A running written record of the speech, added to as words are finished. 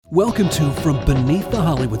Welcome to From Beneath the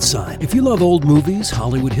Hollywood Sign. If you love old movies,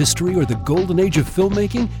 Hollywood history, or the golden age of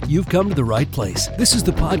filmmaking, you've come to the right place. This is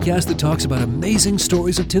the podcast that talks about amazing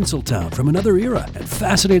stories of Tinseltown from another era and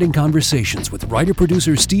fascinating conversations with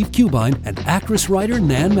writer-producer Steve Cubine and actress-writer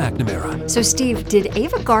Nan McNamara. So, Steve, did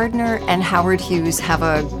Ava Gardner and Howard Hughes have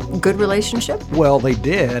a good relationship? Well, they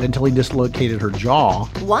did until he dislocated her jaw.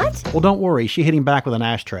 What? Well, don't worry. She hit him back with an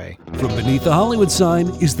ashtray. From Beneath the Hollywood Sign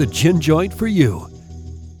is the gin joint for you.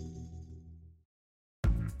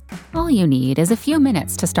 All you need is a few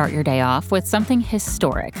minutes to start your day off with something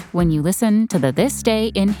historic when you listen to the This Day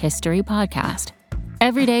in History podcast.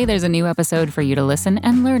 Every day there's a new episode for you to listen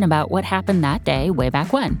and learn about what happened that day way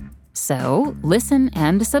back when. So listen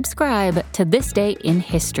and subscribe to This Day in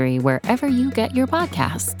History wherever you get your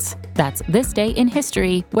podcasts. That's This Day in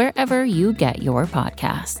History wherever you get your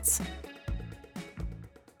podcasts.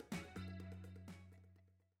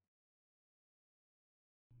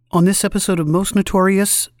 On this episode of Most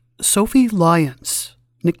Notorious, Sophie Lyons,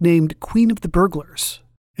 nicknamed Queen of the Burglars,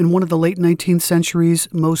 and one of the late 19th century's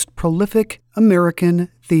most prolific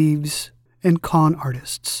American thieves and con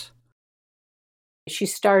artists. She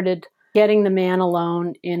started getting the man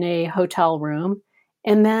alone in a hotel room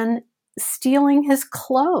and then stealing his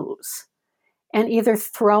clothes and either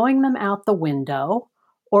throwing them out the window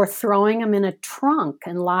or throwing them in a trunk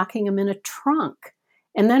and locking them in a trunk.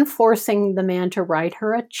 And then forcing the man to write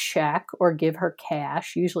her a check or give her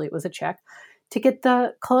cash, usually it was a check, to get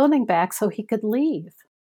the clothing back so he could leave.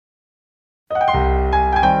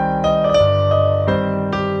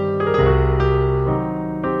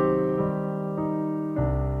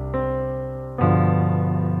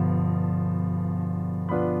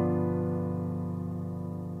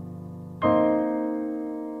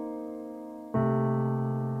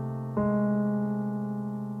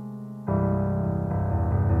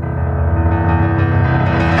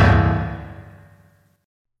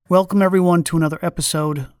 Welcome, everyone, to another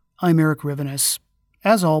episode. I'm Eric Rivenes.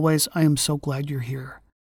 As always, I am so glad you're here.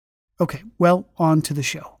 Okay, well, on to the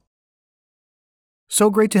show. So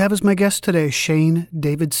great to have as my guest today, Shayne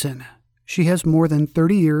Davidson. She has more than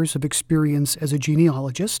 30 years of experience as a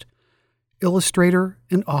genealogist, illustrator,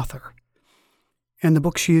 and author. And the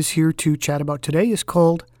book she is here to chat about today is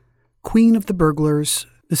called Queen of the Burglars,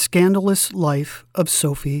 The Scandalous Life of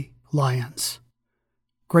Sophie Lyons.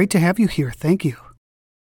 Great to have you here. Thank you.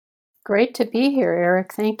 Great to be here,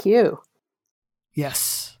 Eric. Thank you.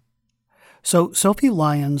 Yes. So Sophie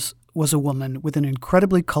Lyons was a woman with an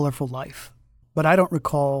incredibly colorful life, but I don't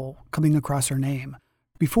recall coming across her name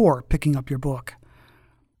before picking up your book.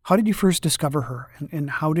 How did you first discover her, and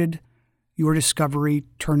how did your discovery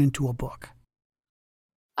turn into a book?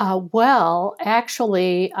 Well,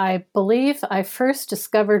 actually, I believe I first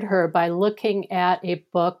discovered her by looking at a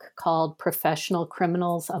book called Professional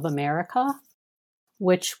Criminals of America,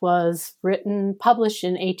 which was published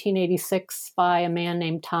in 1886 by a man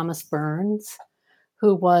named Thomas Burns,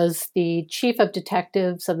 who was the chief of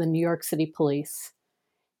detectives of the New York City Police.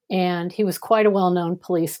 And he was quite a well-known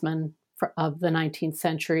policeman of the 19th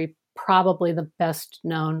century, probably the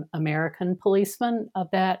best-known American policeman of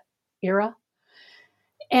that era.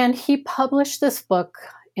 And he published this book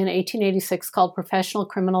in 1886 called Professional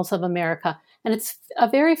Criminals of America, and it's a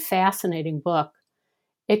very fascinating book.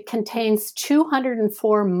 It contains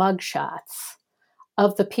 204 mugshots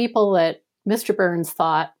of the people that Mr. Burns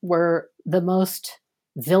thought were the most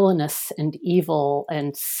villainous and evil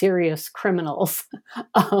and serious criminals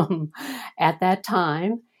at that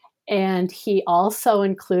time. And he also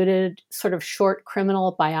included sort of short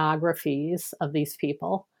criminal biographies of these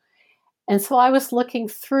people. And so I was looking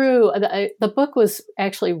through, the book was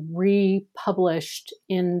actually republished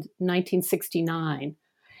in 1969.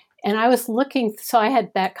 And I was looking, so I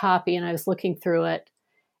had that copy and I was looking through it.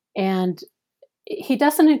 And he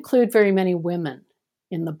doesn't include very many women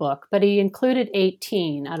in the book, but he included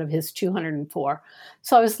 18 out of his 204.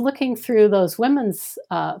 So I was looking through those women's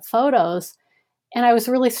photos, and I was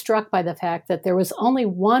really struck by the fact that there was only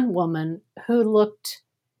one woman who looked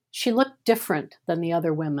different than the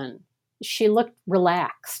other women. She looked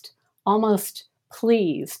relaxed, almost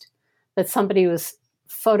pleased that somebody was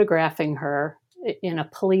photographing her in a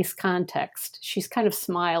police context. She's kind of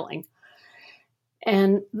smiling.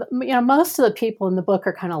 And, most of the people in the book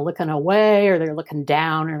are kind of looking away, or they're looking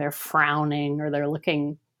down, or they're frowning, or they're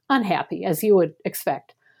looking unhappy, as you would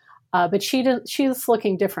expect. But she was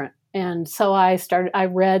looking different. And so I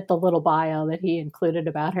read the little bio that he included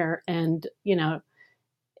about her, and,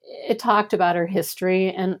 it talked about her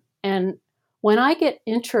history. And when I get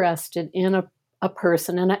interested in a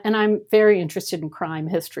person, and I'm very interested in crime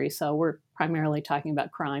history, so we're primarily talking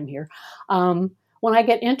about crime here. when I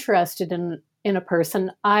get interested in a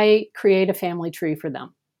person, I create a family tree for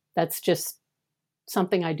them. That's just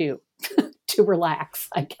something I do to relax,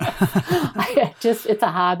 I guess. It's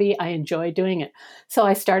a hobby. I enjoy doing it. So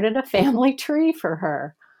I started a family tree for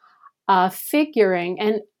her, figuring,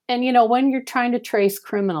 and when you're trying to trace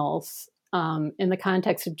criminals in the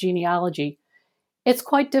context of genealogy, it's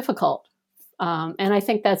quite difficult. And I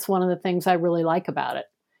think that's one of the things I really like about it.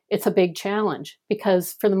 It's a big challenge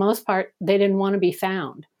because for the most part, they didn't want to be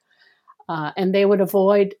found. And they would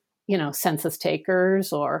avoid, census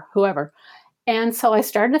takers or whoever. And so I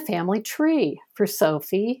started a family tree for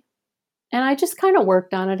Sophie. And I just kind of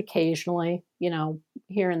worked on it occasionally,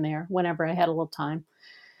 here and there, whenever I had a little time.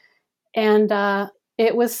 And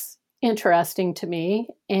it was interesting to me.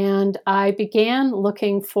 And I began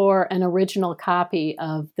looking for an original copy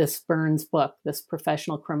of this Burns book, this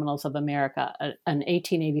Professional Criminals of America, an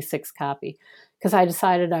 1886 copy, because I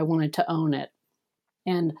decided I wanted to own it.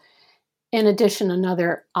 And in addition,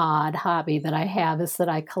 another odd hobby that I have is that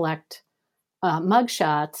I collect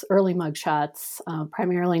mugshots, early mugshots,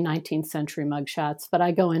 primarily 19th century mugshots, but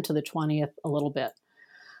I go into the 20th a little bit.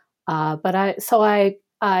 But I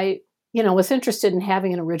was interested in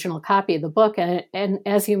having an original copy of the book, and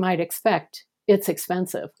as you might expect, it's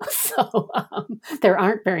expensive. So there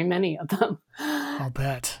aren't very many of them. I'll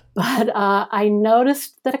bet. But I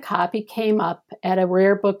noticed that a copy came up at a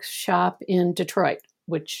rare book shop in Detroit,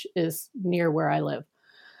 which is near where I live.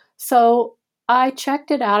 So I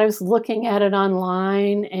checked it out. I was looking at it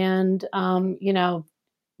online, and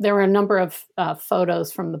there were a number of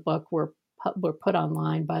photos from the book were put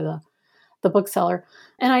online by the bookseller.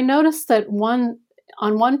 And I noticed that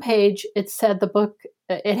on one page, it said the book,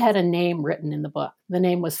 it had a name written in the book. The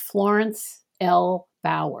name was Florence L.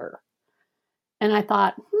 Bauer. And I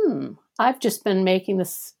thought, I've just been making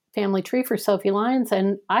this family tree for Sophie Lyons,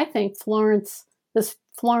 and I think this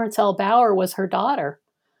Florence L. Bauer was her daughter,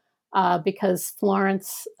 because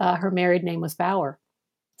Florence, her married name was Bauer.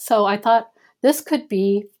 So I thought this could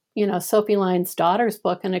be, Sophie Lyons' daughter's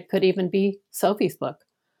book, and it could even be Sophie's book.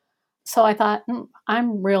 So I thought,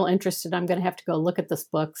 I'm real interested. I'm going to have to go look at this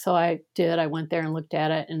book. So I did. I went there and looked at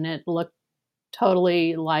it, and it looked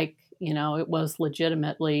totally like, it was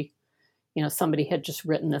legitimately, somebody had just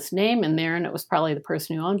written this name in there, and it was probably the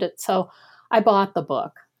person who owned it. So I bought the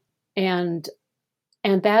book, and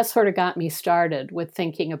that sort of got me started with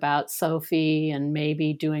thinking about Sophie and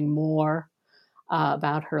maybe doing more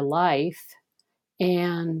about her life.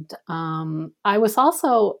 And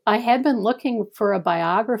I had been looking for a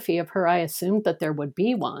biography of her. I assumed that there would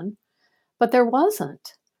be one, but there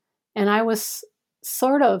wasn't. And I was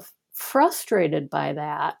sort of frustrated by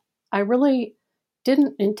that. I really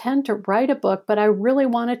didn't intend to write a book, but I really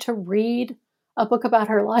wanted to read a book about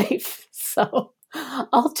her life. So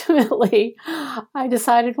ultimately, I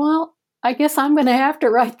decided, well, I guess I'm going to have to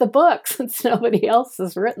write the book since nobody else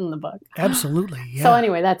has written the book. Absolutely, yeah. So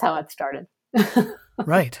anyway, that's how it started.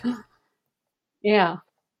 Right. Yeah.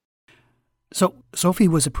 So Sophie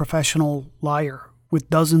was a professional liar with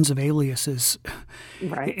dozens of aliases.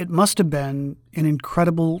 Right. It must have been an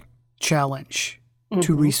incredible challenge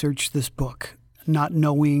to research this book, not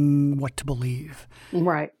knowing what to believe.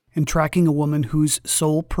 Right. And tracking a woman whose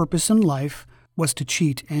sole purpose in life was to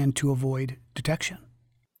cheat and to avoid detection.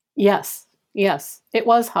 Yes. It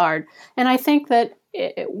was hard. And I think that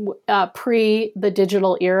pre the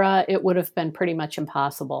digital era, it would have been pretty much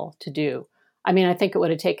impossible to do. I mean, I think it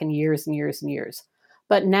would have taken years and years and years.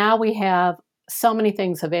 But now we have so many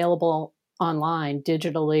things available online,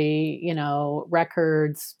 digitally,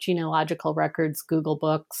 records, genealogical records, Google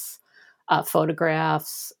Books,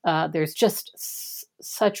 photographs. There's just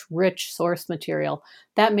such rich source material.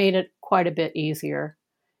 That made it quite a bit easier.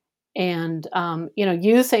 And,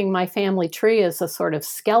 using my family tree as a sort of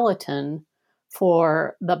skeleton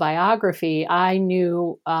for the biography, I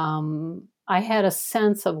knew I had a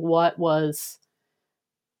sense of what was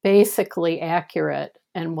basically accurate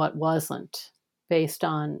and what wasn't, based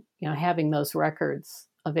on, having those records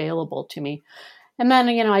available to me. And then,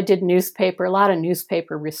 I did a lot of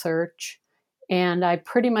newspaper research, and I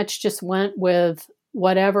pretty much just went with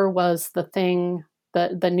whatever was the thing,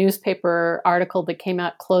 the newspaper article that came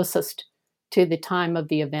out closest to the time of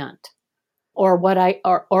the event, or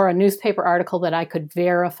or a newspaper article that I could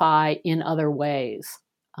verify in other ways.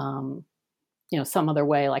 Some other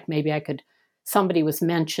way, like maybe somebody was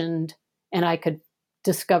mentioned and I could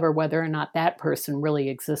discover whether or not that person really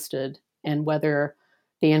existed and whether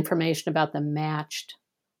the information about them matched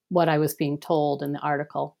what I was being told in the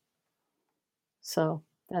article. So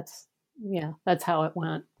that's how it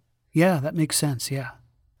went. Yeah, that makes sense. Yeah.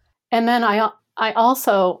 And then I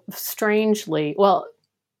also strangely, well,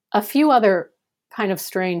 a few other kind of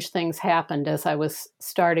strange things happened as I was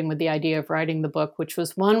starting with the idea of writing the book, which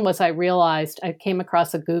was one was I realized I came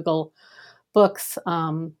across a Google Books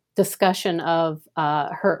discussion of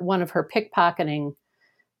one of her pickpocketing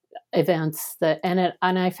events and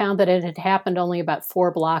I found that it had happened only about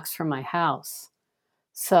 4 blocks from my house.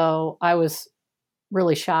 So I was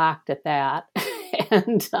really shocked at that.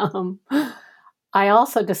 And I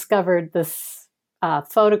also discovered this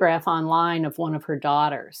photograph online of one of her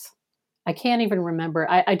daughters. I can't even remember.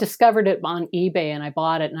 I discovered it on eBay and I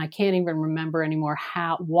bought it, and I can't even remember anymore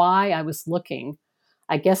why I was looking.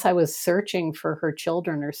 I guess I was searching for her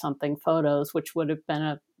children or something, photos, which would have been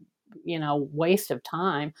a waste of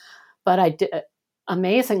time. But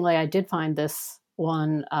amazingly, I did find this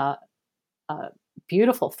one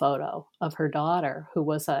beautiful photo of her daughter, who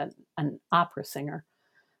was an opera singer.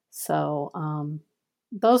 So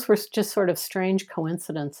those were just sort of strange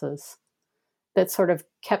coincidences that sort of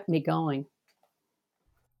kept me going.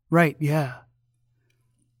 Right, yeah.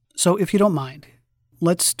 So if you don't mind,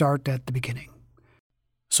 let's start at the beginning.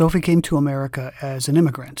 Sophie came to America as an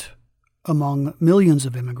immigrant, among millions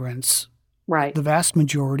of immigrants, right? The vast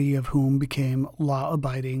majority of whom became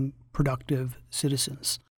law-abiding, productive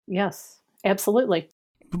citizens. Yes, absolutely.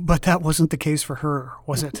 But that wasn't the case for her,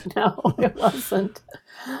 was it? No, it wasn't.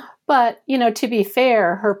 But, to be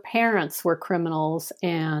fair, her parents were criminals,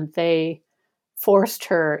 and they forced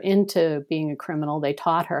her into being a criminal. They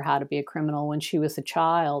taught her how to be a criminal when she was a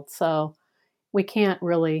child. So we can't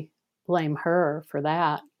really blame her for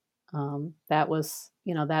that. That was,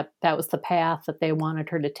 that was the path that they wanted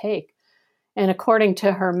her to take. And according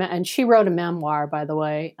to her, and she wrote a memoir, by the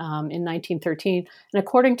way, in 1913. And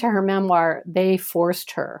according to her memoir, they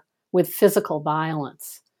forced her with physical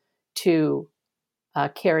violence to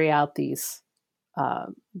carry out these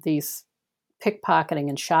pickpocketing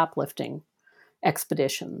and shoplifting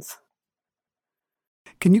expeditions.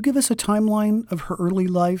 Can you give us a timeline of her early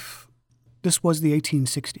life? This was the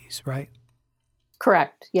 1860s, right?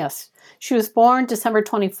 Correct, yes. She was born December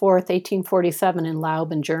 24th, 1847 in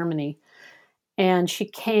Lyons, Germany. And she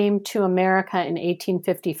came to America in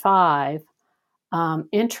 1855.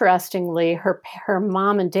 Interestingly, her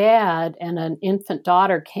mom and dad and an infant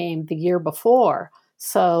daughter came the year before.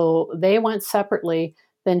 So they went separately.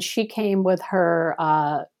 Then she came with her,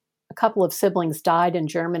 a couple of siblings died in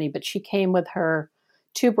Germany, but she came with her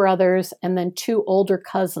 2 brothers and then 2 older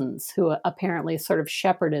cousins who apparently sort of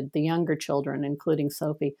shepherded the younger children, including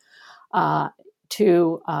Sophie,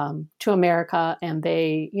 to America. And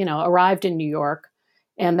they, arrived in New York,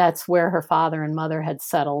 and that's where her father and mother had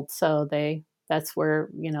settled. So that's where,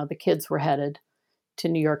 the kids were headed to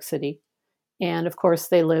New York City. And of course,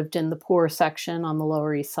 they lived in the poor section on the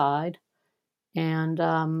Lower East Side. And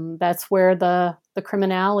that's where the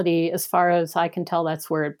criminality, as far as I can tell, that's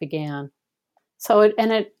where it began. So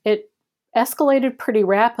it escalated pretty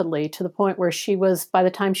rapidly to the point where she was, by the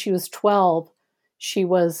time she was 12, she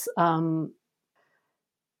was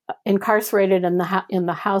incarcerated in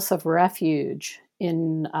the House of Refuge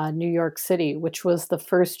in New York City, which was the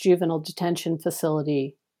first juvenile detention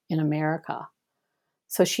facility in America.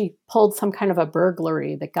 So she pulled some kind of a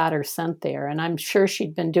burglary that got her sent there. And I'm sure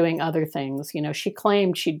she'd been doing other things. She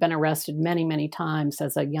claimed she'd been arrested many, many times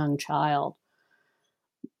as a young child.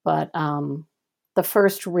 But the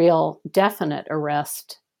first real definite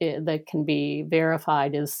arrest that can be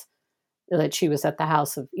verified is that she was at the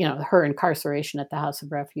house of, her incarceration at the House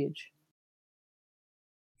of Refuge.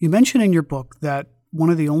 You mention in your book that one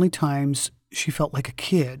of the only times she felt like a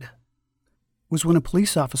kid was when a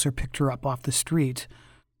police officer picked her up off the street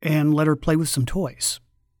and let her play with some toys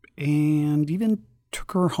and even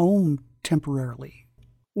took her home temporarily.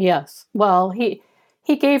 Yes. Well, he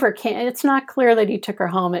gave her candy. It's not clear that he took her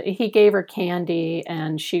home. He gave her candy,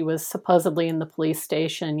 and she was supposedly in the police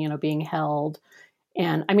station, being held.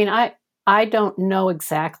 And I mean, I don't know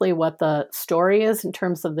exactly what the story is in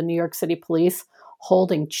terms of the New York City police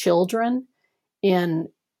holding children in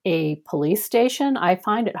a police station. I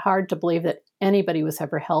find it hard to believe that anybody was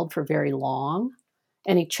ever held for very long.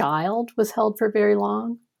 Any child was held for very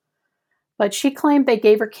long. But she claimed they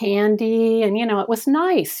gave her candy and, it was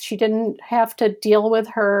nice. She didn't have to deal with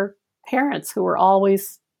her parents who were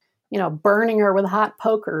always, burning her with hot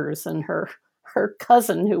pokers, and her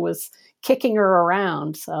cousin who was kicking her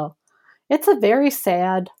around. So it's a very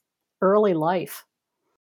sad early life.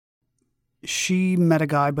 She met a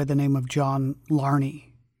guy by the name of John Larney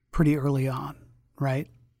pretty early on, right?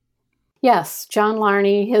 Yes, John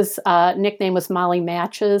Larney. His nickname was Molly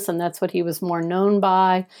Matches, and that's what he was more known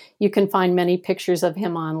by. You can find many pictures of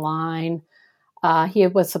him online. He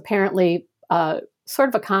was apparently sort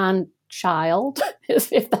of a con child,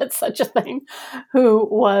 if that's such a thing, who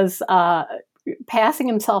was passing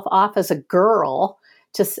himself off as a girl,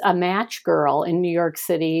 to a match girl in New York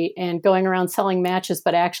City, and going around selling matches,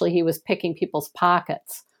 but actually he was picking people's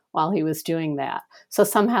pockets while he was doing that. So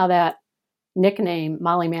somehow that nickname,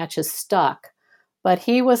 Molly Matches, stuck. But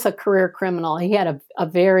he was a career criminal. He had a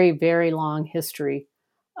very, very long history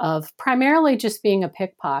of primarily just being a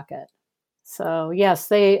pickpocket. So yes,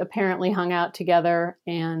 they apparently hung out together,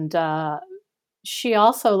 and she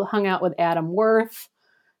also hung out with Adam Worth,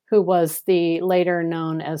 who was the later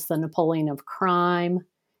known as the Napoleon of crime.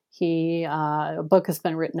 A book has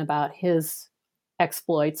been written about his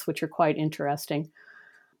exploits, which are quite interesting.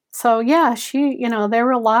 So yeah, there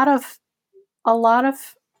were a lot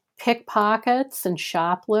of pickpockets and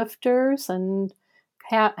shoplifters and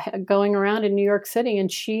going around in New York City,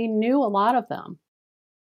 and she knew a lot of them.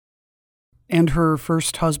 And her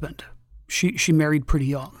first husband, she married pretty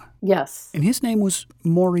young. Yes. And his name was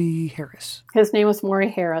Maury Harris. His name was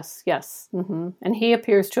Maury Harris, yes. Mm-hmm. And he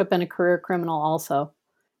appears to have been a career criminal also.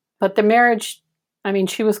 But the marriage,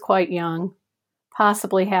 she was quite young,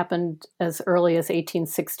 possibly happened as early as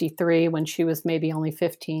 1863 when she was maybe only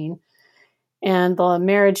 15. And the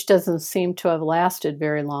marriage doesn't seem to have lasted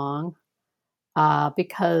very long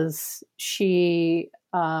because she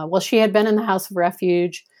had been in the House of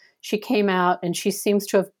Refuge. She came out, and she seems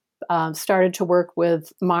to have started to work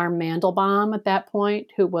with Marm Mandelbaum at that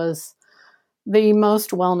point, who was the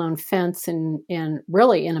most well-known fence in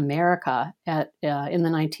America in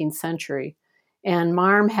the 19th century. And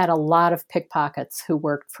Marm had a lot of pickpockets who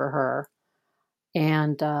worked for her.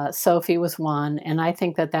 And Sophie was one. And I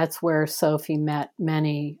think that's where Sophie met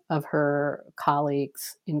many of her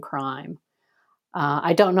colleagues in crime.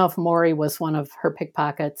 I don't know if Maury was one of her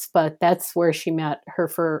pickpockets, but that's where she met her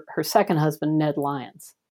second husband, Ned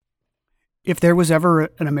Lyons. If there was ever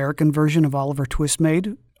an American version of Oliver Twist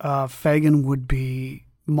made, Fagin would be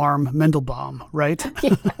Marm Mandelbaum, right?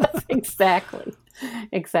 Yes, exactly.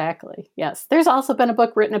 Exactly. Yes. There's also been a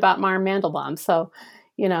book written about Marm Mandelbaum. So,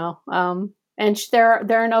 and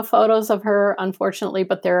there are no photos of her, unfortunately,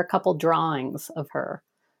 but there are a couple drawings of her.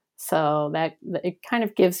 So that it kind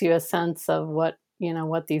of gives you a sense of what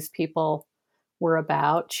these people were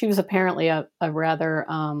about. She was apparently a rather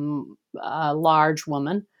large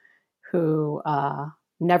woman who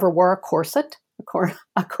never wore a corset,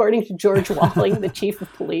 according to George Walling, the chief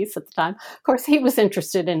of police at the time. Of course, he was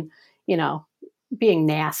interested in, being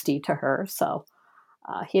nasty to her, so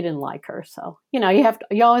he didn't like her. So, you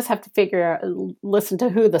always have to listen to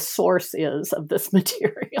who the source is of this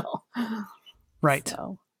material. Right.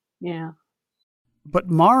 So, yeah. But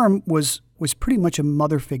Marm was pretty much a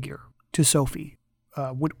mother figure to Sophie,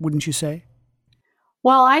 wouldn't you say?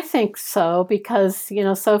 Well, I think so, because,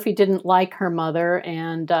 Sophie didn't like her mother,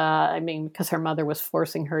 and because her mother was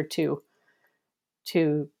forcing her to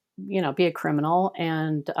be a criminal.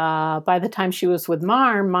 And by the time she was with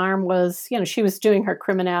Marm was, she was doing her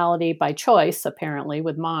criminality by choice, apparently,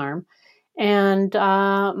 with Marm. And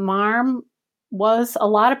Marm was, a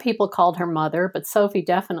lot of people called her mother, but Sophie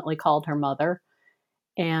definitely called her mother.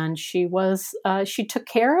 And she took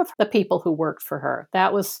care of the people who worked for her.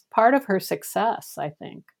 That was part of her success, I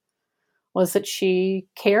think, was that she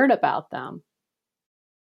cared about them.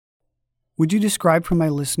 Would you describe for my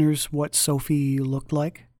listeners what Sophie looked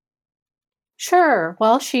like? Sure.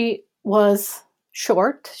 Well, she was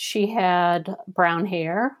short. She had brown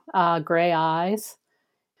hair, gray eyes.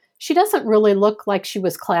 She doesn't really look like she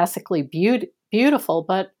was classically beautiful,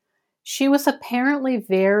 but she was apparently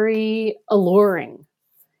very alluring.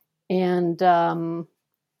 And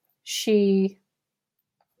she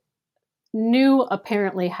knew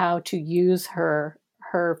apparently how to use her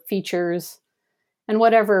features and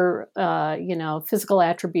whatever, physical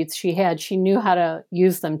attributes she had. She knew how to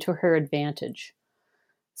use them to her advantage.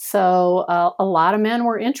 So a lot of men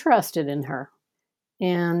were interested in her.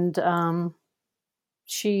 And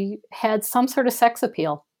she had some sort of sex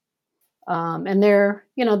appeal. And there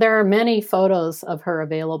are many photos of her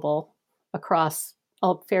available across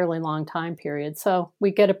a fairly long time period. So we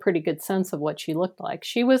get a pretty good sense of what she looked like.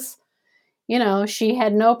 She was, she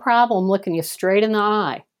had no problem looking you straight in the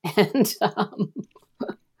eye. And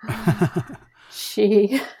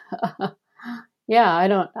she, I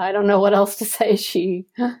don't know what else to say.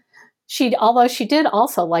 Although she did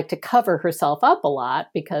also like to cover herself up a lot,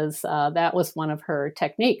 because that was one of her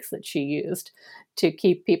techniques that she used to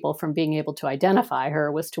keep people from being able to identify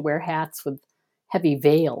her, was to wear hats with heavy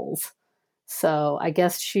veils. So I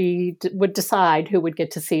guess she would decide who would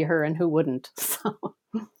get to see her and who wouldn't. So.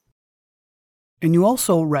 And you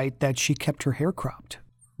also write that she kept her hair cropped,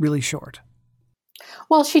 really short.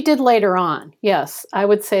 Well, she did later on. Yes, I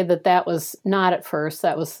would say that was not at first.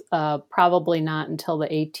 That was probably not until the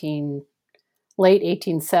late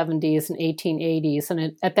 1870s and 1880s.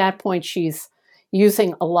 And at that point, she's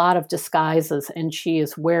using a lot of disguises and she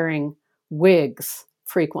is wearing wigs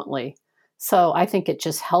frequently. So I think it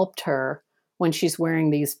just helped her when she's wearing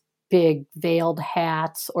these big veiled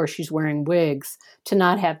hats or she's wearing wigs to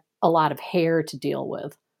not have a lot of hair to deal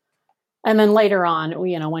with. And then later on,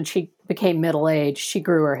 when she became middle-aged, she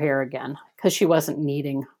grew her hair again because she wasn't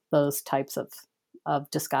needing those types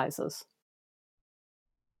of disguises.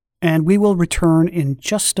 And we will return in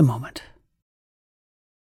just a moment.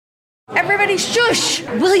 Everybody shush!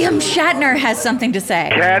 William Shatner has something to say.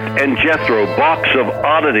 Cat and Jethro, box of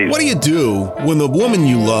oddities. What do you do when the woman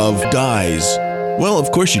you love dies? Well,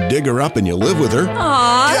 of course you dig her up and you live with her.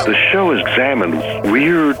 Aww. The show examines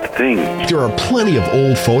weird things. There are plenty of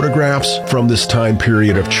old photographs from this time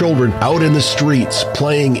period of children out in the streets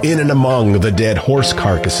playing in and among the dead horse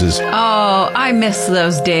carcasses. Oh, I miss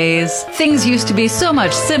those days. Things used to be so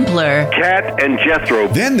much simpler. Cat and Jethro.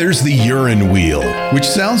 Then there's the urine wheel, which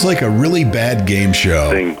sounds like a really bad game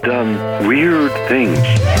show. Thing done weird things.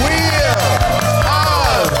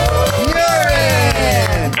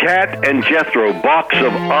 Cat and Jethro, box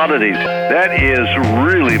of oddities. That is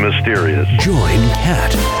really mysterious. Join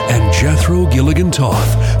Cat and Jethro Gilligan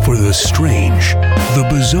Toth for the strange, the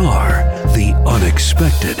bizarre, the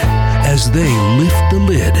unexpected, as they lift the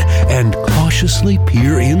lid and cautiously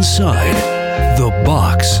peer inside the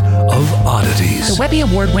Box of Oddities. The Webby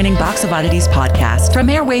Award-winning Box of Oddities podcast from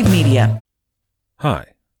Airwave Media.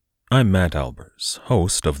 Hi, I'm Matt Albers,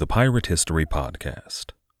 host of the Pirate History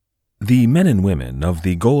Podcast. The men and women of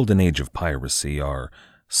the golden age of piracy are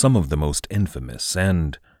some of the most infamous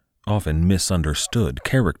and often misunderstood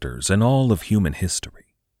characters in all of human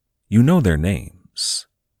history. You know their names: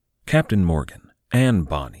 Captain Morgan, Anne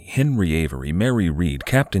Bonny, Henry Avery, Mary Read,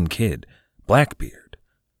 Captain Kidd, Blackbeard.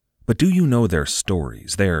 But do you know their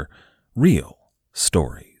stories, their real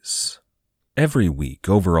stories? Every week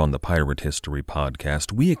over on the Pirate History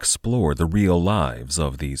Podcast, we explore the real lives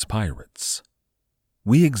of these pirates.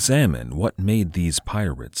 We examine what made these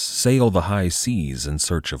pirates sail the high seas in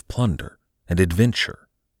search of plunder and adventure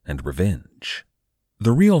and revenge.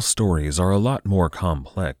 The real stories are a lot more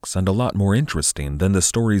complex and a lot more interesting than the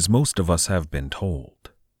stories most of us have been told.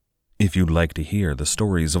 If you'd like to hear the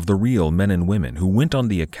stories of the real men and women who went on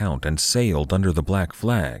the account and sailed under the black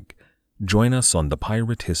flag, join us on the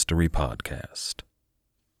Pirate History Podcast.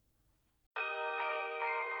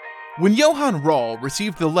 When Johann Rall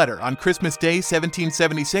received the letter on Christmas Day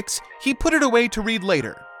 1776, he put it away to read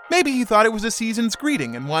later. Maybe he thought it was a season's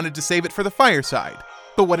greeting and wanted to save it for the fireside.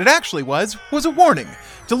 But what it actually was a warning,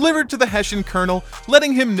 delivered to the Hessian colonel,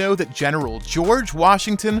 letting him know that General George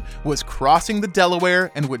Washington was crossing the Delaware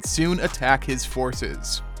and would soon attack his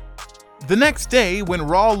forces. The next day, when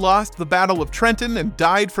Rall lost the Battle of Trenton and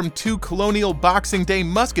died from 2 Colonial Boxing Day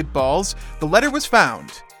musket balls, the letter was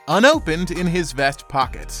found, unopened, in his vest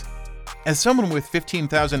pocket. As someone with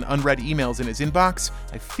 15,000 unread emails in his inbox,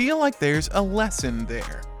 I feel like there's a lesson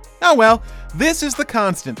there. Oh well, this is The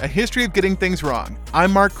Constant, a history of getting things wrong.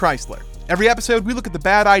 I'm Mark Chrysler. Every episode, we look at the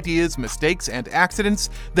bad ideas, mistakes, and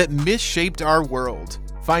accidents that misshaped our world.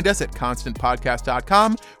 Find us at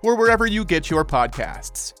constantpodcast.com or wherever you get your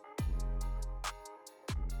podcasts.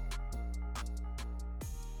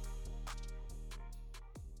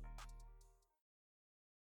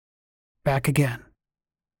 Back again.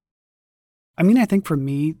 I think for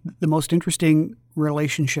me, the most interesting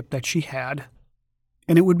relationship that she had,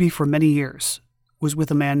 and it would be for many years, was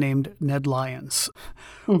with a man named Ned Lyons.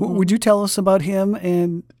 Mm-hmm. Would you tell us about him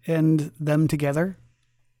and them together?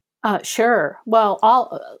 Sure. Well,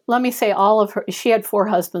 let me say all of her, she had 4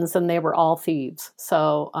 husbands and they were all thieves.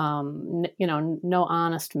 So, no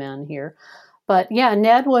honest men here. But yeah,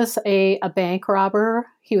 Ned was a bank robber.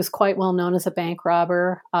 He was quite well known as a bank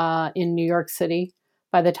robber in New York City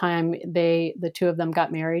by the time the 2 of them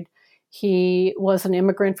got married. He was an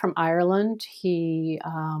immigrant from Ireland. He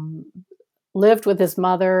lived with his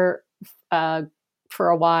mother for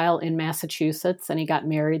a while in Massachusetts, and he got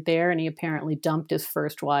married there, and he apparently dumped his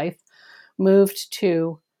first wife, moved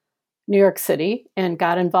to New York City, and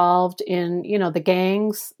got involved in, the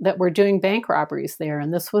gangs that were doing bank robberies there.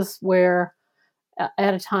 And this was where,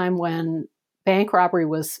 at a time when bank robbery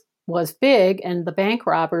was big, and the bank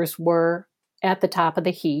robbers were at the top of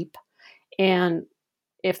the heap, and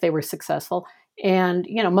if they were successful. And,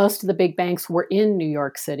 most of the big banks were in New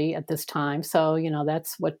York City at this time. So,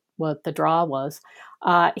 that's what the draw was.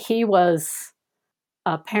 He was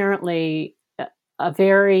apparently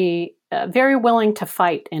very willing to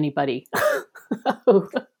fight anybody.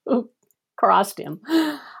 who crossed him.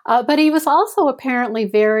 But he was also apparently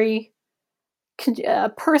very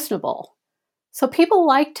personable. So people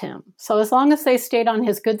liked him. So as long as they stayed on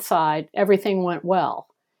his good side, everything went well.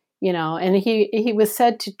 And he was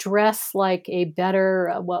said to dress like a better,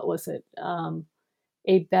 a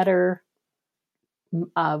better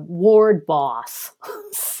ward boss.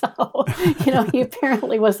 So, he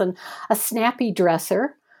apparently was a snappy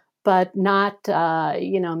dresser, but not,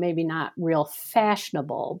 maybe not real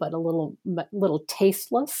fashionable, but a little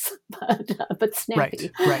tasteless, but snappy.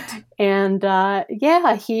 Right. And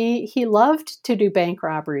he loved to do bank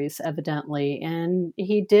robberies, evidently, and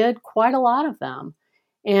he did quite a lot of them.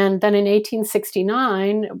 And then in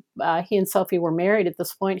 1869, he and Sophie were married at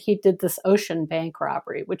this point. He did this ocean bank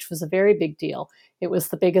robbery, which was a very big deal. It was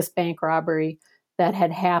the biggest bank robbery that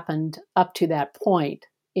had happened up to that point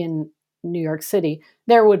in New York City.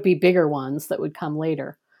 There would be bigger ones that would come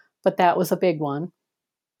later, but that was a big one.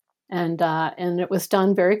 And it was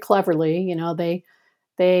done very cleverly.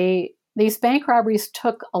 These bank robberies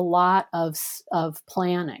took a lot of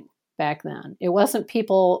planning back then. It wasn't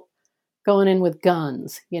people going in with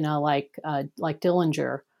guns, like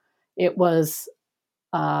Dillinger. It was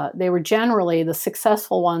they were generally the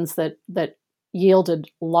successful ones that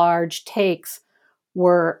yielded large takes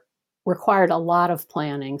required a lot of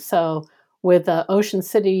planning. So with the Ocean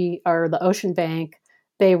City or the Ocean Bank,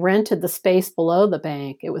 they rented the space below the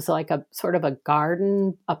bank. It was like a sort of a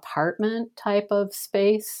garden apartment type of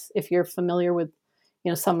space. If you're familiar with,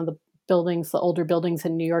 some of the buildings, the older buildings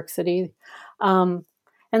in New York City. And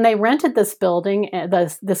they rented this building,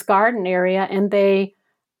 this garden area, and they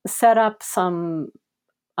set up some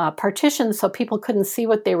partitions so people couldn't see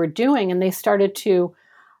what they were doing. And they started to,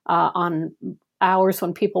 on hours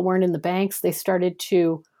when people weren't in the banks, they started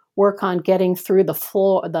to work on getting through the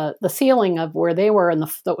floor, the ceiling of where they were, and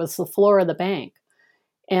that was the floor of the bank.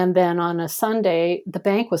 And then on a Sunday, the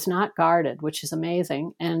bank was not guarded, which is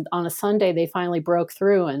amazing. And on a Sunday, they finally broke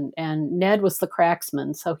through, and Ned was the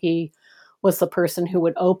cracksman, so he was the person who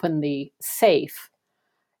would open the safe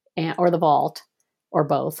or the vault or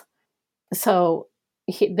both. So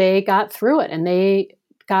they got through it, and they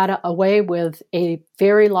got away with a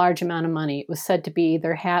very large amount of money. It was said to be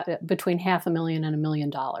either between $500,000 and $1 million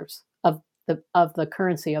of the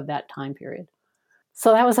currency of that time period.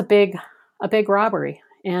 So that was a big robbery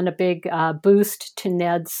and a big boost to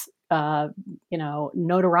Ned's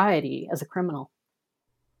notoriety as a criminal.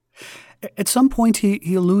 At some point,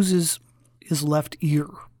 he loses his left ear,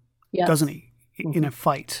 yes. Doesn't he, in a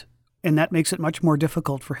fight? And that makes it much more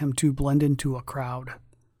difficult for him to blend into a crowd.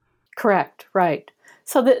 Correct, right.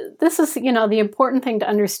 So this is, the important thing to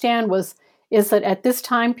understand is that at this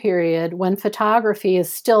time period, when photography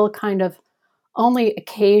is still kind of only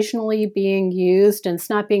occasionally being used, and it's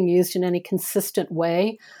not being used in any consistent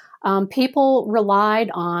way, people relied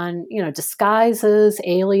on, disguises,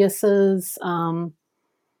 aliases,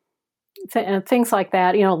 things like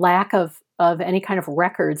that, lack of any kind of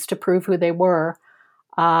records to prove who they were.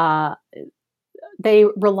 They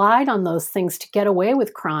relied on those things to get away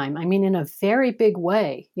with crime. I mean, in a very big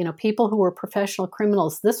way. People who were professional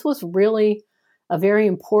criminals, this was really a very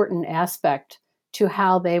important aspect to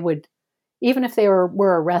how they would, even if they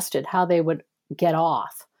were arrested, how they would get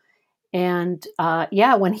off. And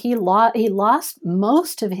when he lost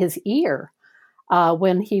most of his ear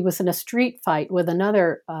when he was in a street fight with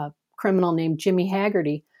another criminal named Jimmy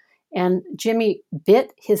Haggerty, and Jimmy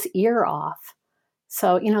bit his ear off.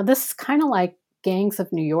 So, this is kind of like Gangs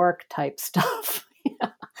of New York type stuff.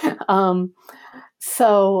 It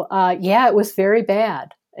was very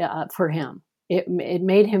bad for him. It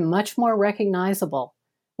made him much more recognizable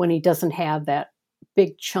when he doesn't have that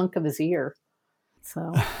big chunk of his ear.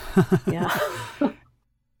 So, yeah.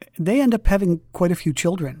 They end up having quite a few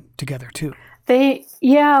children together, too. They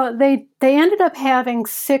ended up having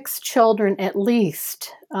 6 children at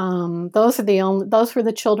least. Those were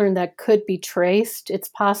the children that could be traced. It's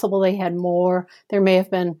possible they had more. There may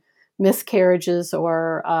have been miscarriages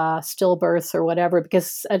or stillbirths or whatever,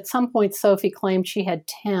 because at some point Sophie claimed she had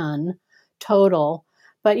 10 total.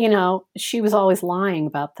 But she was always lying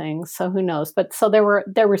about things, so who knows? But so there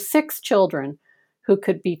were 6 children who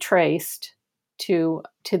could be traced to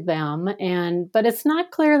them, but it's not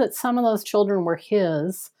clear that some of those children were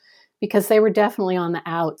his, because they were definitely on the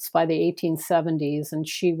outs by the 1870s, and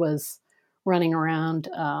she was running around,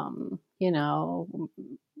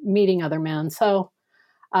 meeting other men. So,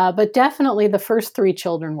 but definitely the first 3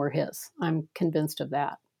 children were his. I'm convinced of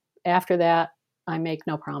that. After that, I make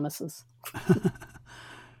no promises.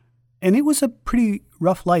 And it was a pretty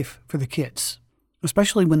rough life for the kids,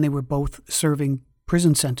 especially when they were both serving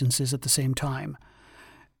prison sentences at the same time.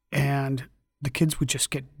 And the kids would just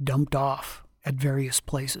get dumped off at various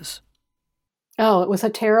places. Oh, it was a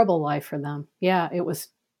terrible life for them. Yeah, it was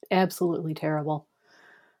absolutely terrible.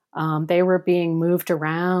 They were being moved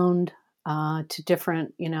around to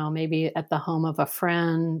different, maybe at the home of a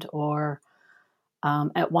friend, or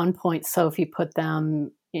at one point, Sophie put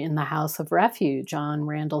them in the house of refuge on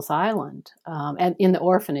Randall's Island, and in the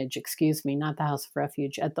orphanage, excuse me, not the house of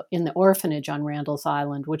refuge, in the orphanage on Randall's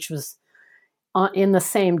Island, which was in the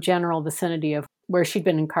same general vicinity of where she'd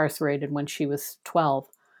been incarcerated when she was 12.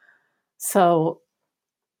 So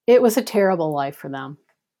it was a terrible life for them.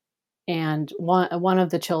 And one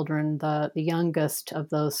of the children, the youngest of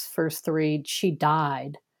those first three, she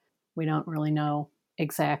died. We don't really know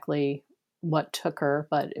exactly what took her,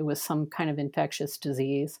 but it was some kind of infectious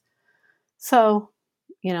disease. So,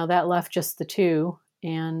 that left just the two,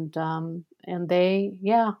 and they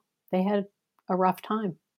had a rough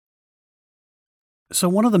time. So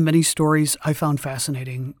one of the many stories I found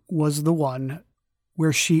fascinating was the one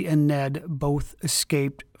where she and Ned both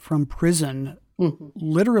escaped from prison,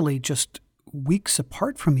 literally just weeks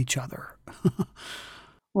apart from each other.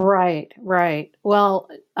 Right. Well,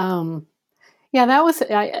 that was,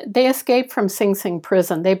 they escaped from Sing Sing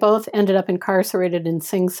prison. They both ended up incarcerated in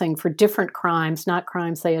Sing Sing for different crimes, not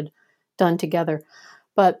crimes they had done together.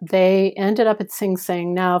 But they ended up at Sing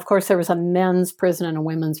Sing. Now, of course, there was a men's prison and a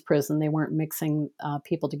women's prison. They weren't mixing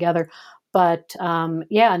people together. But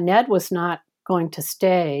Ned was not going to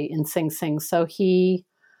stay in Sing Sing. So he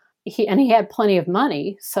had plenty of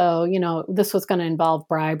money. So, this was going to involve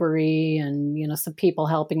bribery and, some people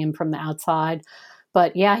helping him from the outside.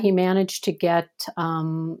 But he managed to get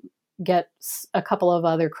a couple of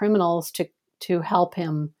other criminals to help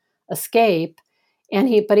him escape.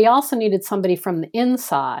 But he also needed somebody from the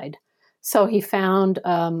inside. So he found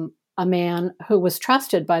a man who was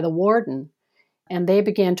trusted by the warden, and they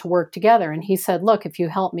began to work together. And he said, "Look, if you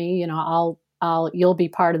help me, you'll be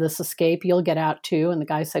part of this escape. You'll get out too." And the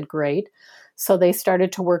guy said, "Great." So they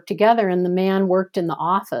started to work together, and the man worked in the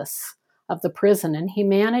office of the prison, and he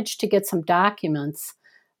managed to get some documents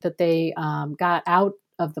that they got out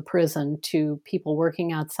of the prison to people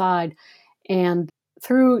working outside. And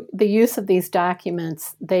through the use of these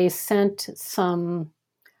documents, they sent an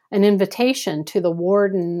invitation to the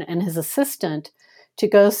warden and his assistant to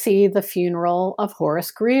go see the funeral of Horace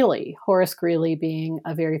Greeley. Horace Greeley being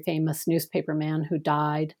a very famous newspaperman who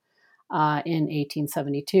died in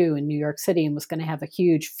 1872 in New York City and was going to have a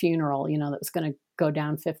huge funeral, that was going to go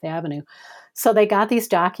down Fifth Avenue. So they got these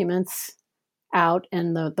documents out,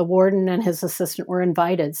 and the warden and his assistant were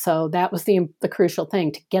invited. So that was the crucial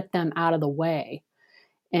thing, to get them out of the way.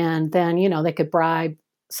 And then, they could bribe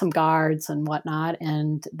some guards and whatnot.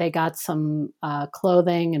 And they got some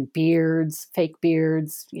clothing and beards, fake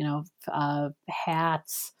beards,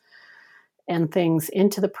 hats and things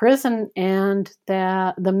into the prison. And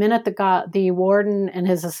the minute the warden and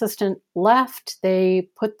his assistant left, they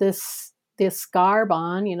put this garb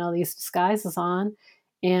on, these disguises on,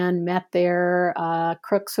 and met their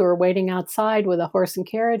crooks who were waiting outside with a horse and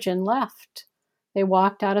carriage and left. They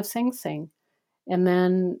walked out of Sing Sing. And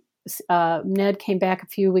then Ned came back a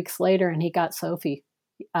few weeks later, and he got Sophie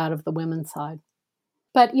out of the women's side.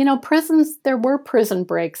 But, prisons, there were prison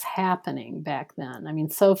breaks happening back then. I mean,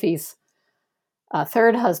 Sophie's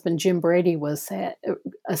third husband, Jim Brady,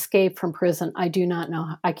 escaped from prison. I do not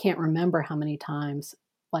know. I can't remember how many times,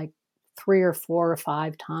 like 3 or 4 or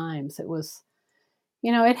 5 times. It was,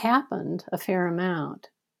 it happened a fair amount.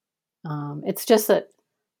 It's just that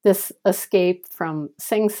this escape from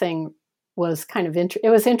Sing Sing was kind of it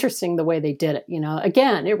was interesting the way they did it.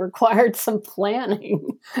 Again, it required some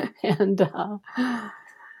planning, and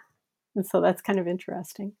so that's kind of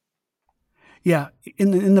interesting. Yeah,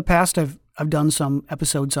 in the past, I've done some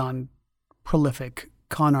episodes on prolific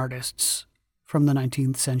con artists from the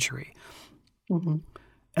 19th century,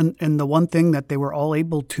 and the one thing that they were all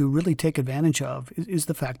able to really take advantage of is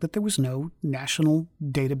the fact that there was no national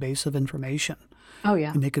database of information. Oh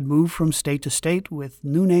yeah, and they could move from state to state with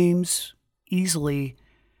new names easily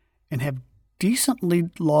and have decently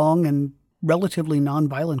long and relatively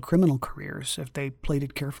nonviolent criminal careers if they played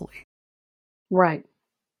it carefully. Right.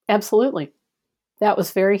 Absolutely. That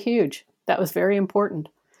was very huge. That was very important.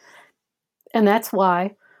 And that's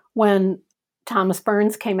why when Thomas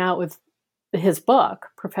Burns came out with his book,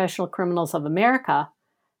 Professional Criminals of America,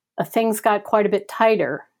 things got quite a bit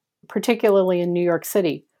tighter, particularly in New York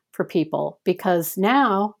City for people, because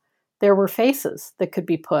now there were faces that could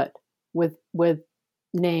be put with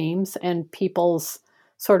names and people's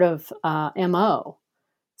sort of MO.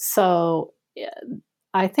 So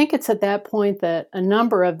I think it's at that point that a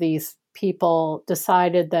number of these people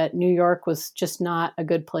decided that New York was just not a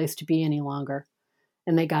good place to be any longer,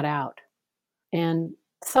 and they got out. And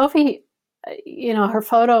Sophie, her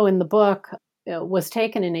photo in the book was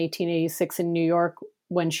taken in 1886 in New York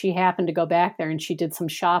when she happened to go back there, and she did some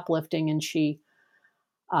shoplifting, and she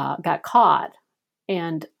got caught.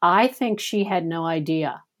 And I think she had no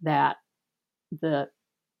idea that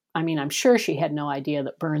I'm sure she had no idea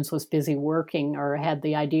that Burns was busy working or had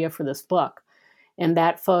the idea for this book. And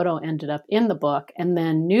that photo ended up in the book. And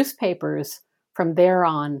then newspapers from there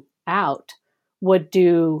on out would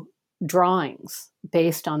do drawings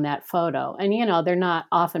based on that photo. And, they're not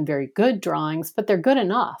often very good drawings, but they're good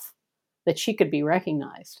enough that she could be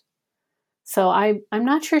recognized. So I'm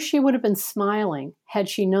not sure she would have been smiling had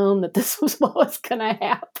she known that this was what was going to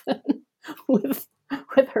happen with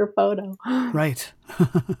her photo. Right.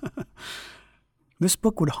 This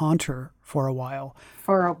book would haunt her for a while.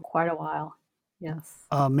 For quite a while, yes.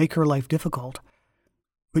 Make her life difficult.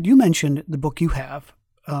 But you mentioned the book you have,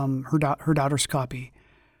 her daughter's copy.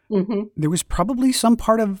 Mm-hmm. There was probably some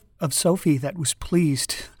part of Sophie that was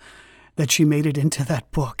pleased that she made it into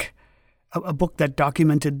that book, a book that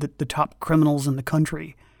documented the top criminals in the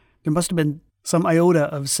country. There must have been some iota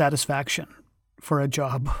of satisfaction for a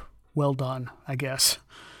job well done, I guess.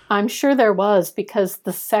 I'm sure there was, because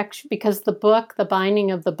the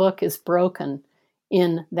binding of the book is broken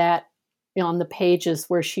in that, on the pages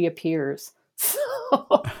where she appears.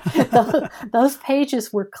 So those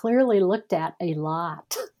pages were clearly looked at a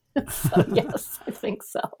lot. So yes, I think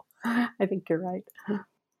so. I think you're right.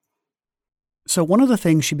 So one of the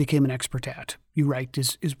things she became an expert at, you write,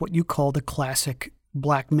 is what you call the classic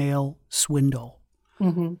blackmail swindle,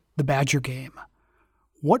 mm-hmm. the Badger game.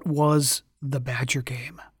 What was the Badger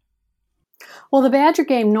game? Well, the Badger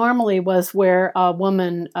game normally was where a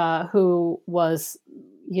woman who was,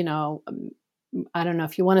 I don't know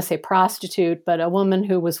if you want to say prostitute, but a woman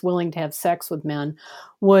who was willing to have sex with men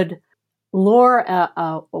would lure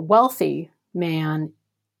a wealthy man,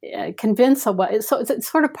 convince so it's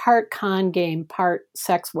sort of part con game, part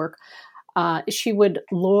sex work. She would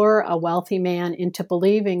lure a wealthy man into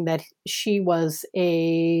believing that she was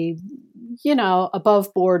a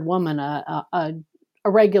above board woman, a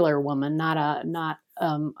regular woman, not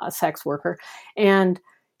a sex worker, and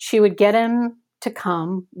she would get him to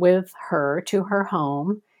come with her to her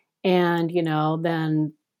home, and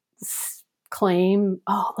then claim,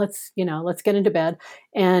 oh, let's get into bed,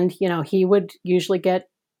 and he would usually get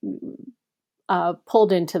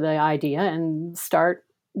pulled into the idea and start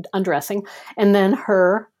undressing, and then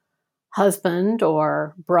her husband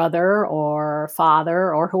or brother or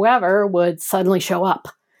father or whoever would suddenly show up,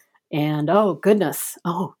 and oh goodness,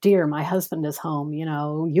 oh dear, my husband is home,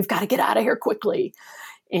 you've got to get out of here quickly,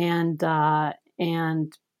 and the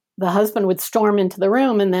husband would storm into the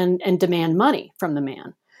room and demand money from the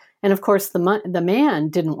man. And of course, the man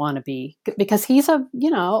didn't want to be, because he's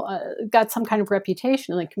got some kind of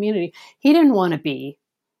reputation in the community. He didn't want to be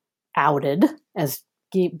outed as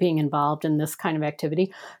being involved in this kind of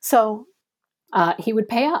activity. So he would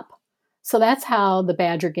pay up. So that's how the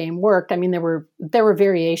Badger game worked. I mean, there were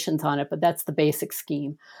variations on it, but that's the basic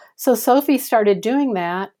scheme. So Sophie started doing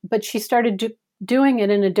that, but she started doing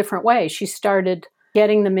it in a different way. She started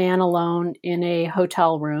getting the man alone in a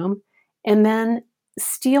hotel room and then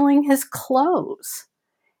stealing his clothes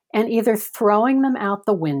and either throwing them out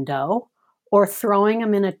the window or throwing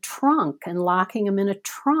them in a trunk and locking them in a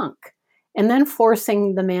trunk, and then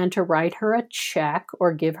forcing the man to write her a check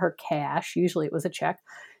or give her cash, usually it was a check,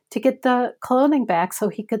 to get the clothing back so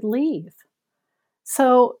he could leave.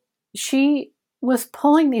 So she was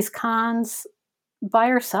pulling these cons by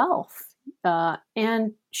herself,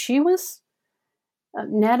 and she was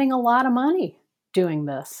netting a lot of money doing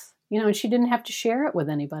this, and she didn't have to share it with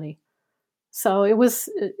anybody. So it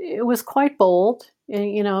was quite bold.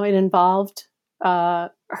 It involved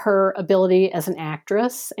her ability as an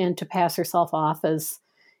actress and to pass herself off as,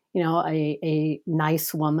 a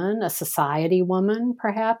nice woman, a society woman,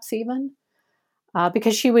 perhaps even,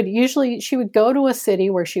 because she would go to a city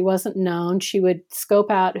where she wasn't known. She would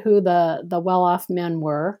scope out who the well-off men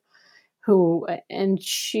were, and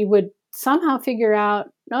she would somehow figure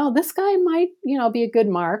out, oh, this guy might, be a good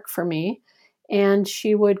mark for me. And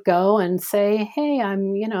she would go and say, hey,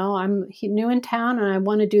 I'm new in town and I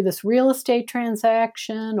want to do this real estate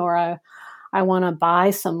transaction, or I want to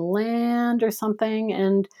buy some land or something.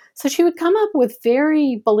 And so she would come up with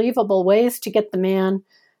very believable ways to get the man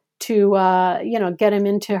to, get him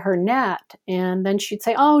into her net. And then she'd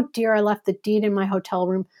say, oh dear, I left the deed in my hotel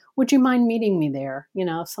room. Would you mind meeting me there?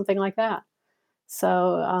 Something like that.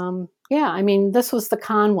 So, I mean, this was the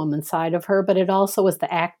con woman side of her, but it also was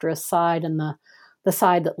the actress side and the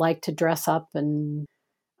side that liked to dress up and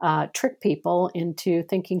trick people into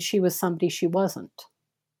thinking she was somebody she wasn't.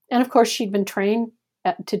 And of course, she'd been trained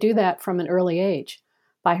to do that from an early age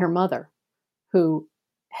by her mother, who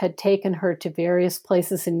had taken her to various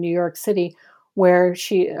places in New York City where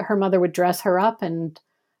her mother would dress her up, and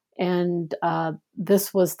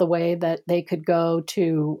this was the way that they could go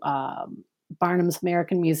to Barnum's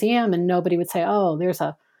American Museum, and nobody would say, "Oh, there's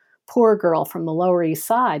a poor girl from the Lower East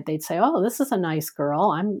Side." They'd say, "Oh, this is a nice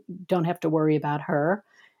girl. I don't have to worry about her."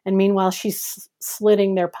 And meanwhile, she's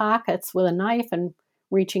slitting their pockets with a knife and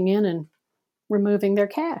reaching in and removing their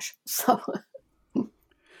cash. So,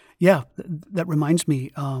 yeah, that reminds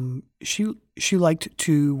me. She liked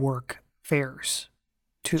to work fairs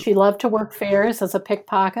too. She loved to work fairs as a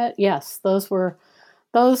pickpocket. Yes,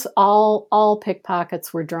 all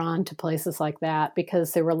pickpockets were drawn to places like that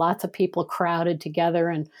because there were lots of people crowded together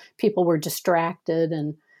and people were distracted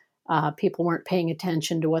and people weren't paying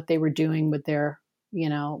attention to what they were doing with their,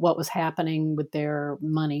 what was happening with their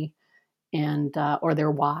money and or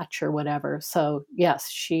their watch or whatever. So yes,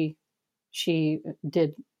 she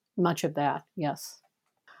did much of that. Yes.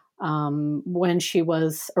 When she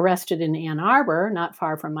was arrested in Ann Arbor, not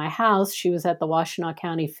far from my house, she was at the Washtenaw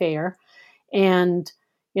County Fair, and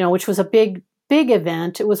which was a big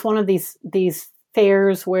event. It was one of these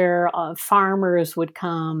fairs where farmers would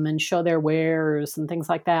come and show their wares and things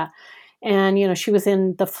like that. And she was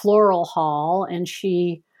in the floral hall, and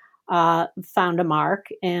she found a mark,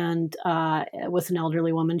 and it was an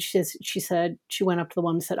elderly woman. She said she went up to the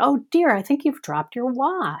woman and said, "Oh dear, I think you've dropped your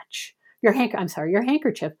watch. Your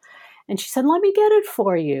handkerchief." And she said, "Let me get it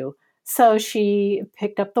for you." So she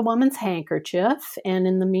picked up the woman's handkerchief, and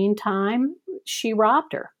in the meantime, she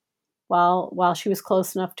robbed her while she was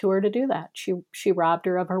close enough to her to do that. She robbed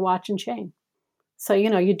her of her watch and chain. So,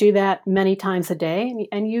 you do that many times a day, and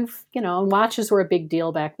and watches were a big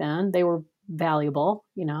deal back then. They were valuable,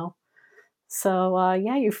 So,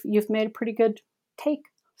 you've made a pretty good take.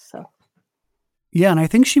 So. Yeah, and I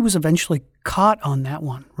think she was eventually caught on that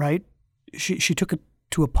one, right? She took it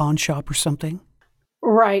to a pawn shop or something?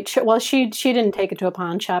 Right. Well, she didn't take it to a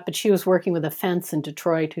pawn shop, but she was working with a fence in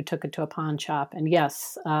Detroit who took it to a pawn shop. And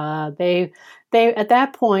yes, they at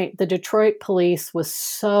that point, the Detroit police was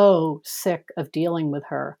so sick of dealing with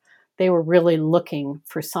her. They were really looking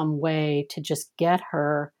for some way to just get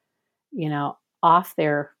her,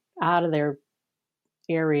 out of their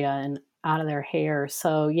area and out of their hair.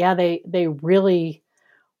 So yeah, they really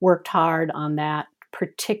worked hard on that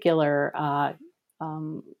particular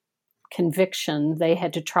conviction. They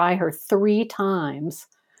had to try her 3 times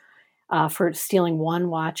for stealing one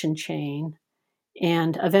watch and chain,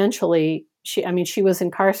 and eventually she was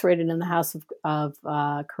incarcerated in the House of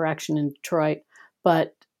Correction in Detroit,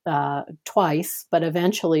 but twice. But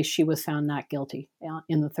eventually, she was found not guilty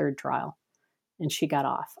in the 3rd trial, and she got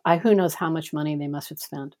off. Who knows how much money they must have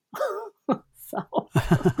spent. So.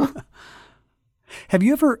 Have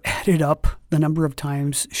you ever added up the number of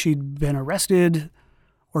times she'd been arrested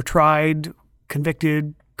or tried,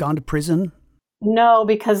 convicted, gone to prison? No,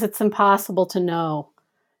 because it's impossible to know.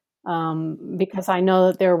 Because I know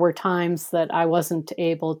that there were times that I wasn't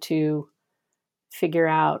able to figure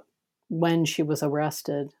out when she was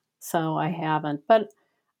arrested. So I haven't. But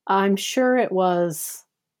I'm sure it was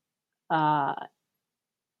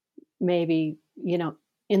maybe,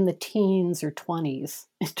 in the teens or 20s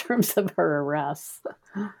in terms of her arrests.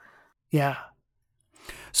 Yeah.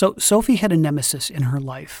 So Sophie had a nemesis in her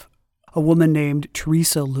life, a woman named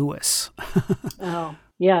Teresa Lewis. Oh,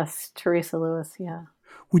 yes, Teresa Lewis, yeah.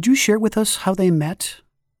 Would you share with us how they met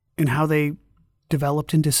and how they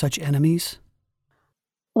developed into such enemies?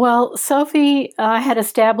 Well, Sophie had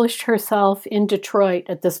established herself in Detroit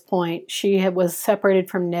at this point. She was separated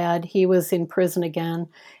from Ned. He was in prison again.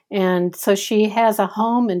 And so she has a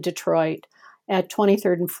home in Detroit at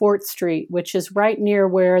 23rd and 4th Street, which is right near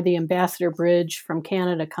where the Ambassador Bridge from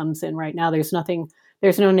Canada comes in right now. There's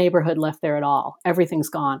no neighborhood left there at all. Everything's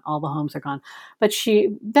gone. All the homes are gone. But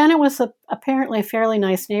then it was apparently a fairly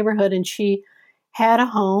nice neighborhood, and she had a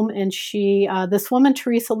home, and this woman,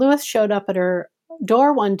 Teresa Lewis, showed up at her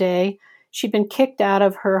door one day. She'd been kicked out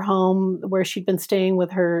of her home where she'd been staying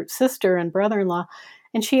with her sister and brother-in-law,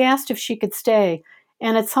 and she asked if she could stay.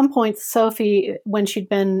 And at some point, Sophie, when she'd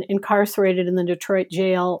been incarcerated in the Detroit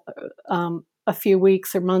jail a few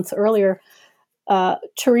weeks or months earlier,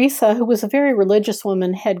 Teresa, who was a very religious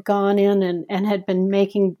woman, had gone in and had been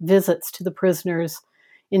making visits to the prisoners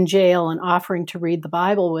in jail and offering to read the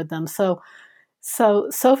Bible with them. So So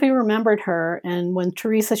Sophie remembered her, and when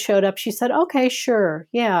Teresa showed up, she said, "Okay, sure,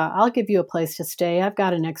 yeah, I'll give you a place to stay. I've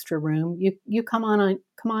got an extra room. You come on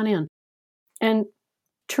in." And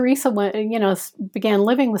Teresa began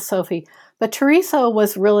living with Sophie. But Teresa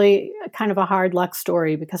was really kind of a hard luck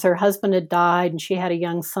story because her husband had died and she had a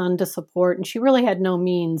young son to support, and she really had no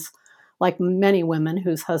means, like many women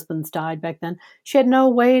whose husbands died back then. She had no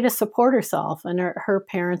way to support herself, and her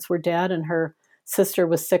parents were dead, and her sister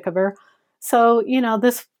was sick of her. So,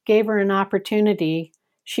 this gave her an opportunity.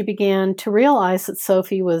 She began to realize that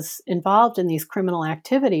Sophie was involved in these criminal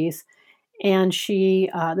activities, and she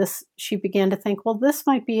began to think, well, this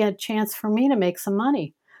might be a chance for me to make some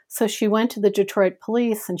money. So she went to the Detroit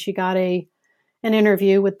police, and she got an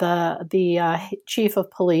interview with the chief of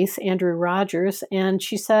police, Andrew Rogers, and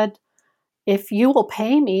she said, "If you will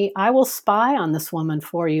pay me, I will spy on this woman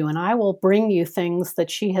for you, and I will bring you things that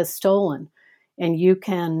she has stolen, and you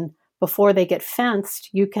can." Before they get fenced,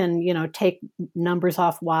 you can, take numbers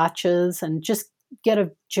off watches and just get a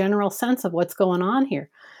general sense of what's going on here.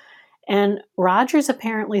 And Rogers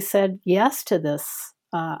apparently said yes to this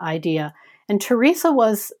idea. And Teresa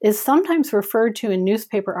is sometimes referred to in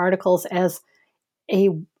newspaper articles as a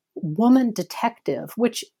woman detective,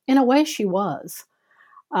 which in a way she was.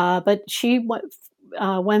 But she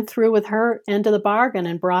went through with her end of the bargain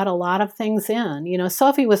and brought a lot of things in.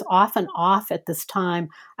 Sophie was often off at this time,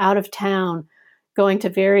 out of town, going to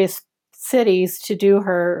various cities to do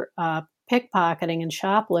her pickpocketing and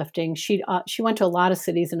shoplifting. She went to a lot of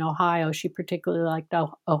cities in Ohio. She particularly liked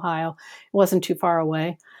Ohio. It wasn't too far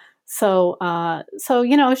away. So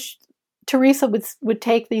Teresa would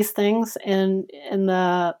take these things, and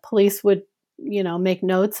the police would make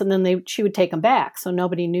notes, and then she would take them back, so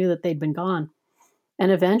nobody knew that they'd been gone.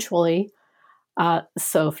 And eventually,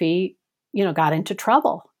 Sophie, got into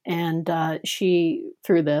trouble, and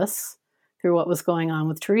through what was going on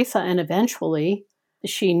with Teresa, and eventually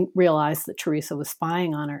she realized that Teresa was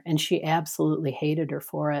spying on her, and she absolutely hated her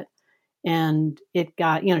for it. And it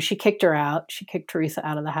got, she kicked her out. She kicked Teresa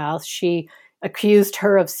out of the house. She accused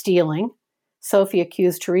her of stealing. Sophie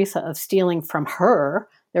accused Teresa of stealing from her.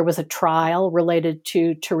 There was a trial related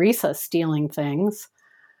to Teresa stealing things,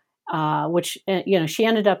 which, she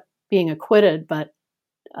ended up being acquitted, but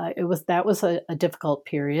that was a difficult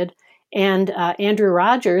period. And Andrew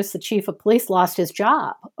Rogers, the chief of police, lost his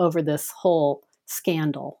job over this whole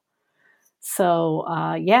scandal. So,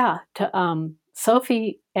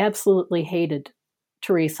 Sophie absolutely hated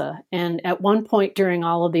Teresa. And at one point during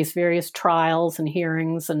all of these various trials and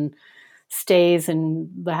hearings and stays in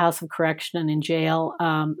the House of Correction and in jail,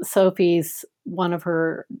 one of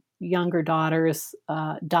her younger daughters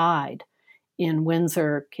died in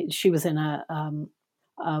Windsor. She was in a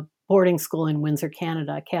boarding school in Windsor,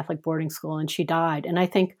 Canada, a Catholic boarding school, and she died. And I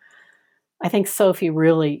think Sophie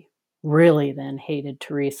really, really then hated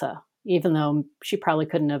Teresa, even though she probably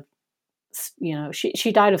couldn't have,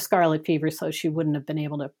 she died of scarlet fever, so she wouldn't have been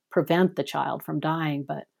able to prevent the child from dying.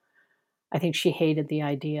 But I think she hated the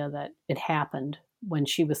idea that it happened when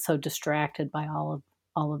she was so distracted by all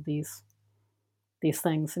of these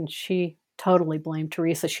things. And she totally blamed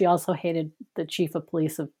Teresa. She also hated the chief of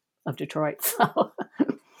police of Detroit. So.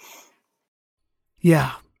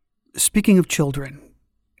 Yeah. Speaking of children,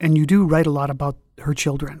 and you do write a lot about her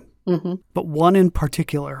children, mm-hmm. but one in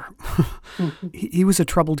particular, mm-hmm. he was a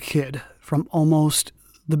troubled kid from almost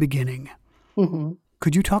the beginning. Mm-hmm.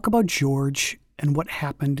 Could you talk about George and what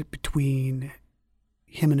happened between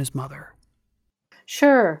him and his mother?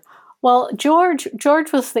 Sure. Well, George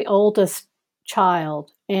was the oldest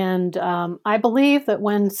child, and I believe that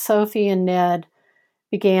when Sophie and Ned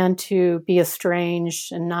began to be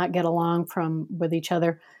estranged and not get along with each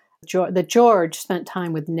other, that George spent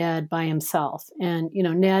time with Ned by himself. And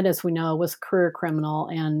Ned, as we know, was a career criminal,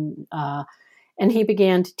 and he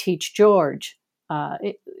began to teach George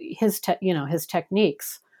his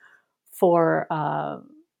techniques for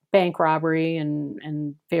bank robbery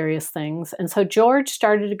and various things. And so George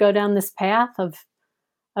started to go down this path of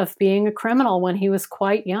being a criminal when he was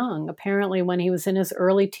quite young, apparently when he was in his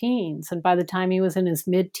early teens. And by the time he was in his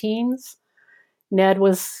mid-teens, Ned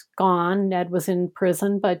was gone. Ned was in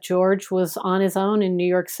prison, but George was on his own in New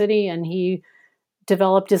York City, and he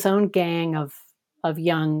developed his own gang of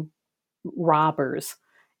young robbers.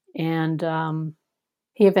 And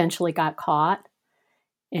he eventually got caught,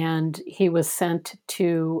 and he was sent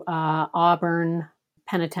to Auburn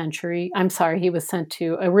Penitentiary.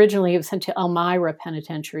 Originally he was sent to Elmira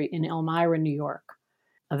Penitentiary in Elmira, New York,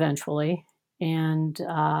 eventually. And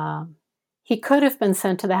he could have been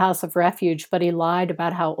sent to the House of Refuge, but he lied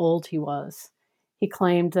about how old he was. He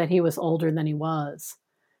claimed that he was older than he was.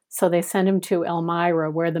 So they sent him to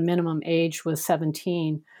Elmira, where the minimum age was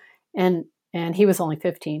 17, and he was only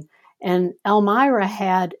 15. And Elmira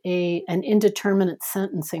had an indeterminate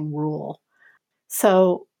sentencing rule.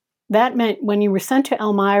 So that meant when you were sent to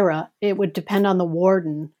Elmira, it would depend on the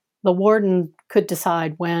warden. The warden could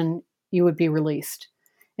decide when you would be released.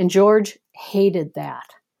 And George hated that.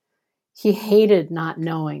 He hated not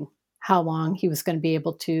knowing how long he was going to be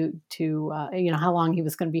able to how long he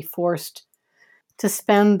was going to be forced to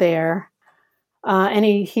spend there. And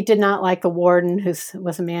he did not like the warden, who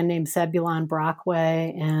was a man named Zebulon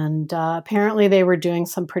Brockway. And apparently they were doing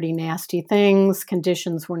some pretty nasty things.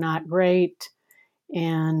 Conditions were not great.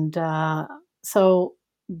 And so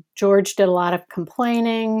George did a lot of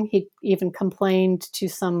complaining. He even complained to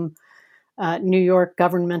some New York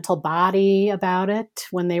governmental body about it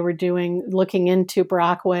when they were looking into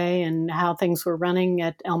Brockway and how things were running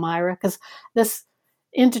at Elmira, because this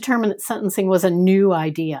indeterminate sentencing was a new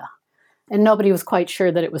idea, and nobody was quite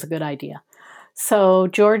sure that it was a good idea. So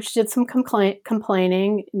George did some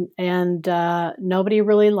complaining, and nobody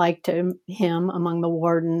really liked him among the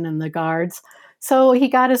warden and the guards. So he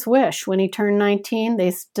got his wish. When he turned 19,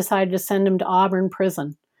 they decided to send him to Auburn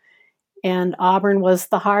prison. And Auburn was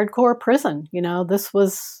the hardcore prison. This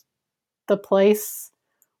was the place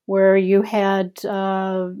where you had,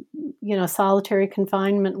 solitary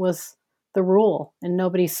confinement was the rule, and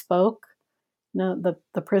nobody spoke. No,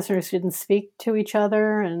 the prisoners didn't speak to each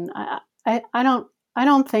other, and I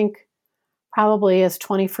don't think, probably as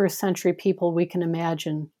 21st century people, we can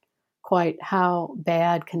imagine quite how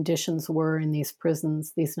bad conditions were in these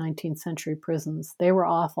prisons, these 19th century prisons. They were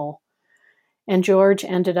awful. And George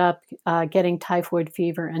ended up getting typhoid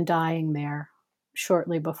fever and dying there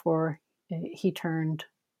shortly before he turned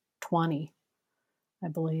 20, I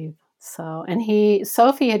believe. So, and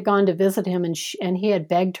Sophie had gone to visit him, and he had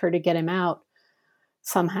begged her to get him out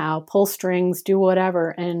somehow, pull strings, do whatever.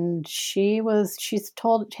 And she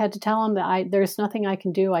had to tell him that there's nothing I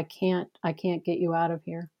can do. I can't get you out of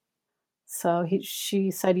here. So she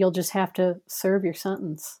said, you'll just have to serve your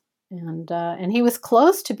sentence. And he was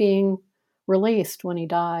close to being released when he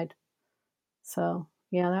died. So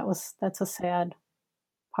yeah, that's a sad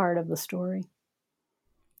part of the story.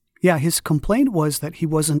 Yeah, his complaint was that he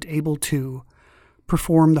wasn't able to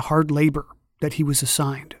perform the hard labor that he was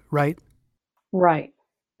assigned, right? Right.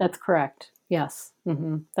 That's correct. Yes.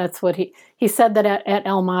 Mm-hmm. That's what he said, that at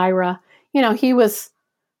Elmira, he was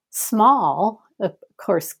small, of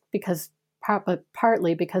course,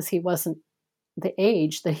 partly because he wasn't the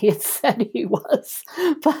age that he had said he was.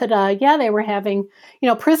 But they were having,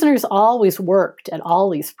 prisoners always worked at all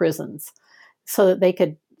these prisons so that they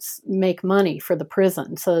could make money for the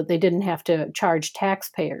prison, so that they didn't have to charge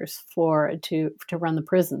taxpayers to run the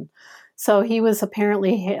prison. So he was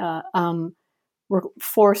apparently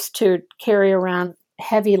forced to carry around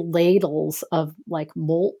heavy ladles of like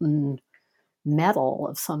molten metal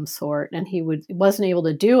of some sort, and he wasn't able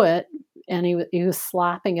to do it, and he was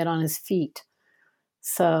slapping it on his feet.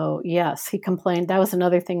 So yes, he complained. That was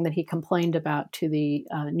another thing that he complained about to the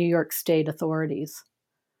New York State authorities.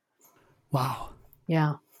 Wow.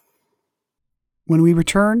 Yeah. When we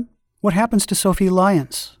return, what happens to Sophie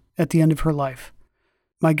Lyons at the end of her life?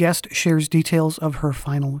 My guest shares details of her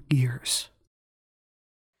final years.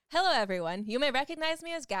 Hello, everyone. You may recognize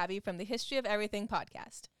me as Gabby from the History of Everything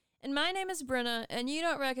podcast. And my name is Brenna, and you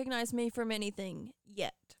don't recognize me from anything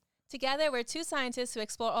yet. Together, we're two scientists who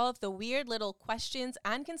explore all of the weird little questions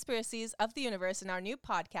and conspiracies of the universe in our new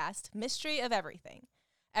podcast, Mystery of Everything.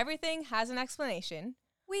 Everything has an explanation.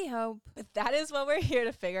 We hope. But that is what we're here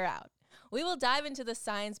to figure out. We will dive into the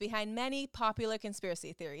science behind many popular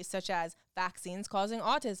conspiracy theories, such as vaccines causing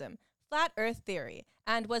autism, flat earth theory,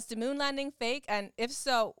 and was the moon landing fake? And if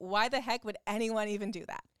so, why the heck would anyone even do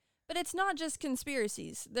that? But it's not just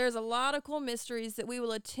conspiracies. There's a lot of cool mysteries that we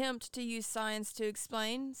will attempt to use science to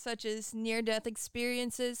explain, such as near-death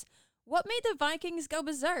experiences, what made the Vikings go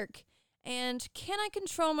berserk, and can I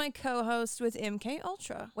control my co-host with MK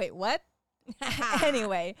Ultra? Wait, what?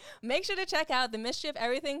 Anyway, make sure to check out the Mystery of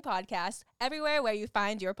Everything podcast everywhere where you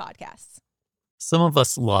find your podcasts. Some of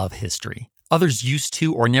us love history. Others used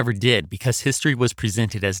to or never did because history was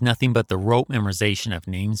presented as nothing but the rote memorization of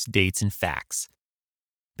names, dates, and facts.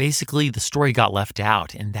 Basically, the story got left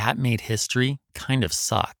out, and that made history kind of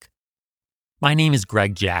suck. My name is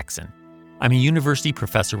Greg Jackson. I'm a university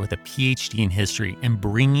professor with a PhD in history, and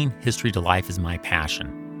bringing history to life is my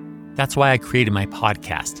passion. That's why I created my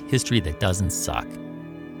podcast, History That Doesn't Suck.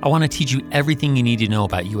 I want to teach you everything you need to know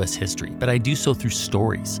about U.S. history, but I do so through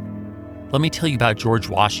stories. Let me tell you about George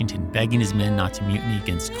Washington begging his men not to mutiny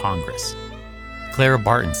against Congress. Clara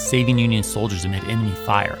Barton saving Union soldiers amid enemy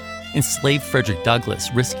fire, enslaved Frederick Douglass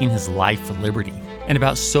risking his life for liberty, and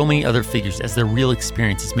about so many other figures as their real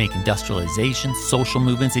experiences make industrialization, social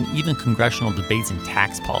movements, and even congressional debates and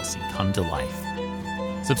tax policy come to life.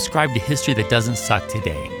 Subscribe to History That Doesn't Suck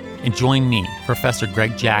today, and join me, Professor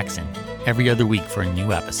Greg Jackson, every other week for a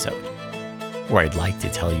new episode, where I'd like to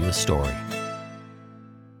tell you a story.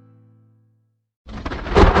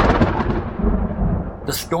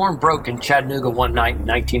 The storm broke in Chattanooga one night in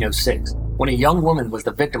 1906 when a young woman was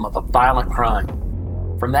the victim of a violent crime.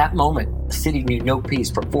 From that moment, the city knew no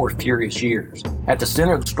peace for 4 furious years. At the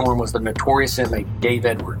center of the storm was the notorious inmate Dave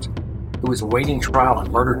Edwards, who was awaiting trial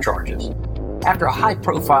on murder charges. After a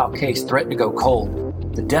high-profile case threatened to go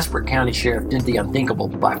cold, the desperate county sheriff did the unthinkable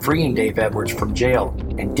by freeing Dave Edwards from jail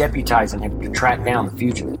and deputizing him to track down the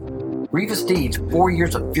fugitive. Grievous Deeds, 4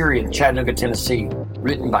 Years of Fury in Chattanooga, Tennessee,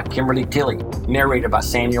 written by Kimberly Tilley, narrated by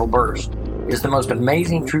Samuel Burst, is the most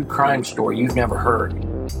amazing true crime story you've never heard.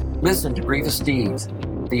 Listen to Grievous Deeds,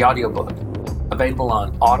 the audiobook, available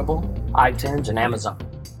on Audible, iTunes, and Amazon.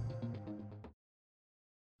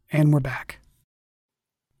 And we're back.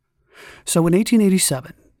 So in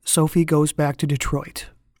 1887, Sophie goes back to Detroit,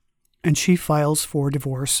 and she files for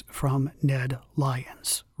divorce from Ned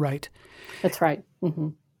Lyons, right? That's right. Mm-hmm.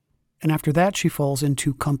 And after that, she falls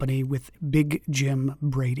into company with Big Jim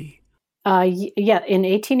Brady. Yeah, in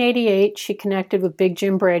 1888, she connected with Big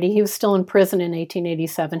Jim Brady. He was still in prison in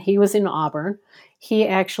 1887. He was in Auburn. He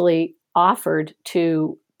actually offered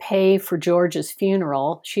to pay for George's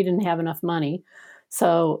funeral. She didn't have enough money.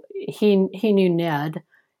 So he knew Ned,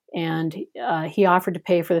 and he offered to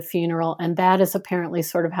pay for the funeral. And that is apparently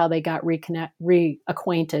sort of how they got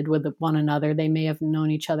reacquainted with one another. They may have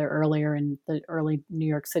known each other earlier in the early New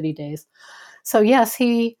York City days. So yes,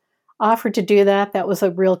 he offered to do that. That was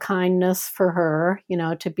a real kindness for her,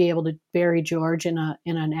 to be able to bury George in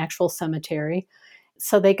an actual cemetery.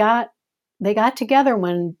 So they got together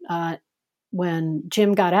when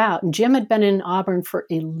Jim got out, and Jim had been in Auburn for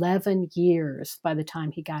 11 years by the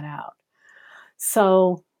time he got out.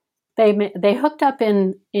 So they hooked up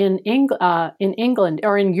in England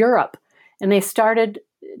or in Europe, and they started.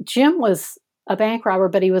 Jim was a bank robber,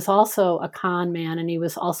 but he was also a con man, and he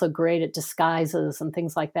was also great at disguises and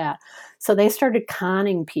things like that. So they started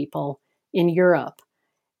conning people in Europe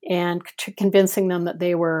and convincing them that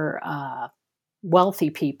they were wealthy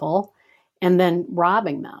people, and then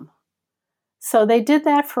robbing them. So they did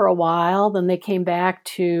that for a while. Then they came back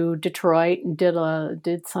to Detroit and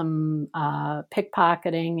did some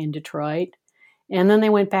pickpocketing in Detroit. And then they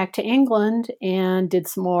went back to England and did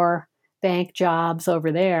some more bank jobs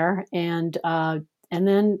over there. And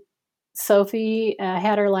then Sophie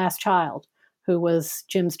had her last child, who was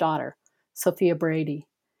Jim's daughter, Sophia Brady.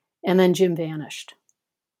 And then Jim vanished.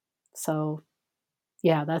 So,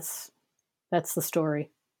 yeah, that's the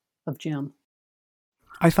story of Jim.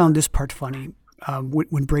 I found this part funny.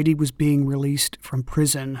 When Brady was being released from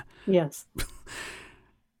prison. Yes.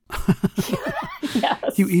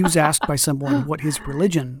 Yes. He was asked by someone what his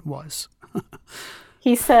religion was.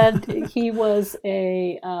 He said he was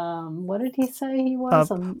what did he say he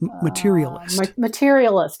was? Materialist.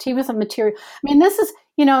 Materialist. He was a material. I mean, this is,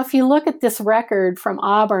 if you look at this record from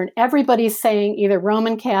Auburn, everybody's saying either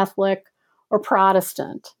Roman Catholic or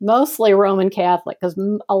Protestant, mostly Roman Catholic, because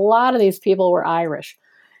a lot of these people were Irish.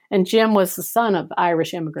 And Jim was the son of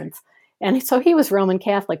Irish immigrants. And so he was Roman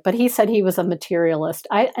Catholic, but he said he was a materialist.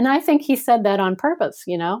 I think he said that on purpose,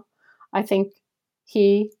 I think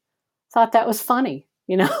he thought that was funny,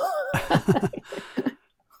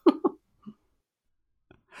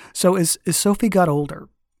 So as Sophie got older,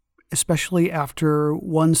 especially after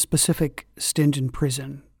one specific stint in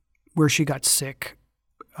prison where she got sick,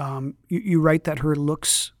 you write that her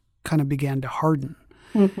looks kind of began to harden.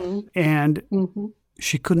 Mm-hmm. And mm-hmm.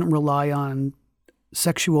 she couldn't rely on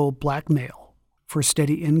sexual blackmail for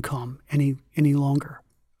steady income any longer.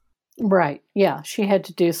 Right. Yeah. She had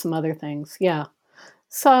to do some other things. Yeah.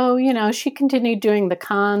 So, she continued doing the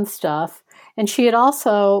con stuff, and she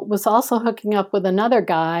was also hooking up with another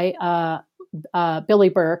guy, Billy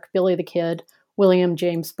Burke, Billy the Kid, William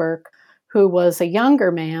James Burke, who was a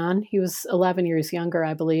younger man. He was 11 years younger,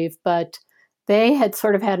 I believe, but they had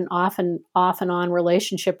sort of had an off and on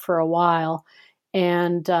relationship for a while.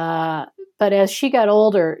 And, but as she got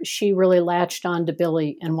older, she really latched on to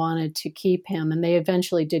Billy and wanted to keep him. And they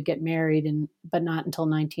eventually did get married, but not until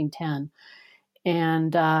 1910.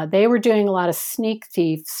 And they were doing a lot of sneak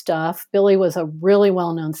thief stuff. Billy was a really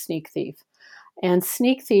well-known sneak thief. And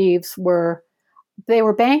sneak thieves they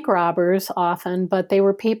were bank robbers often, but they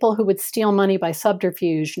were people who would steal money by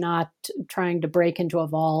subterfuge, not trying to break into a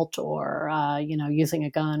vault or, using a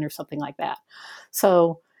gun or something like that.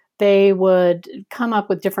 So they would come up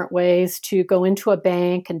with different ways to go into a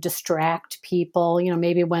bank and distract people,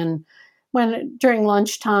 maybe when during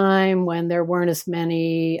lunchtime, when there weren't as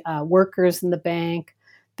many workers in the bank,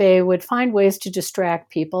 they would find ways to distract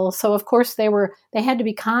people. So of course they had to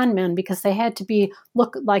be con men because they had to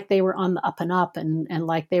look like they were on the up and up and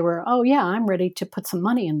like they were, oh yeah, I'm ready to put some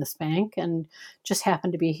money in this bank and just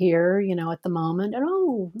happen to be here, at the moment. And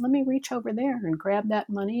oh, let me reach over there and grab that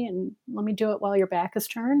money and let me do it while your back is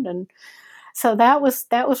turned. And so that was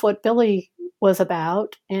what Billy was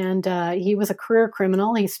about. And he was a career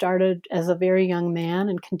criminal. He started as a very young man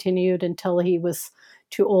and continued until he was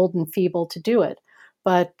too old and feeble to do it.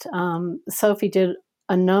 But Sophie did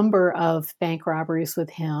a number of bank robberies with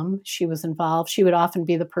him. She was involved. She would often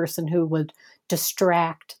be the person who would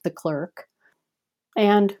distract the clerk.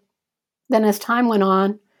 And then as time went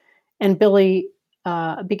on and Billy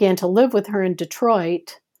began to live with her in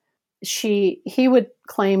Detroit, he would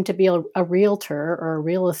claim to be a realtor or a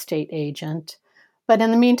real estate agent. But in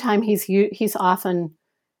the meantime, he's often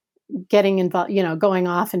getting involved, going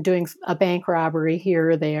off and doing a bank robbery here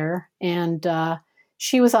or there. And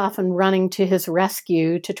she was often running to his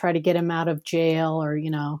rescue to try to get him out of jail or,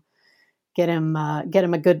 get him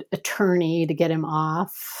a good attorney to get him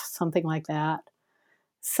off, something like that.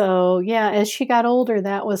 So yeah, as she got older,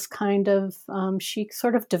 that was kind of, she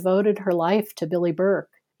sort of devoted her life to Billy Burke,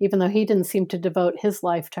 even though he didn't seem to devote his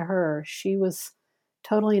life to her. She was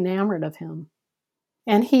totally enamored of him.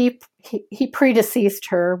 And he predeceased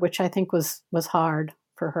her, which I think was hard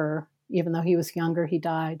for her. Even though he was younger, he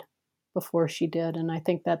died before she did. And I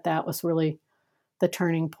think that was really the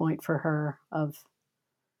turning point for her of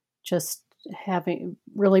just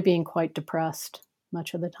really being quite depressed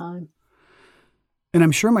much of the time. And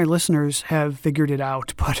I'm sure my listeners have figured it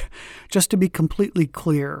out, but just to be completely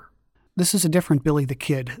clear, this is a different Billy the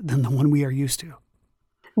Kid than the one we are used to.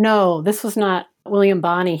 No, this was not William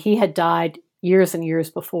Bonney. He had died years and years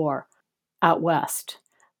before out west,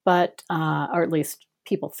 but, or at least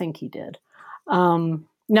people think he did.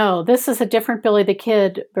 No, this is a different Billy the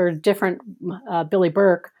Kid, or different Billy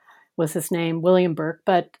Burke was his name, William Burke,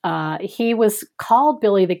 but he was called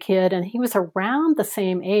Billy the Kid, and he was around the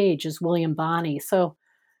same age as William Bonney. So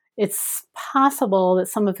it's possible that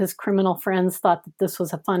some of his criminal friends thought that this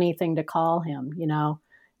was a funny thing to call him,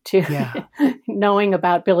 knowing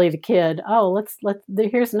about Billy the Kid. Oh,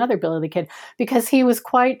 here's another Billy the Kid, because he was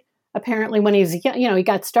quite, apparently when he was, he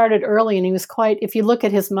got started early, and he was quite, if you look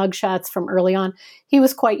at his mugshots from early on, he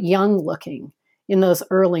was quite young looking in those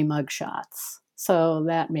early mugshots. So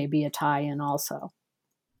that may be a tie-in also.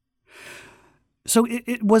 So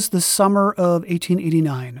it was the summer of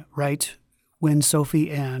 1889, right? When Sophie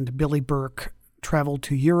and Billy Burke traveled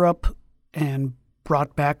to Europe and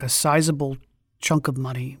brought back a sizable chunk of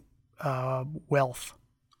money, wealth.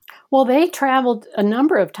 Well, they traveled a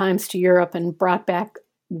number of times to Europe and brought back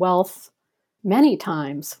wealth many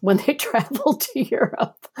times when they traveled to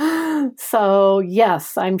Europe. So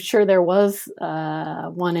yes, I'm sure there was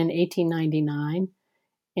one in 1899.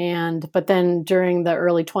 But then during the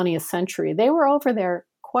early 20th century, they were over there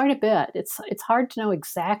quite a bit. It's hard to know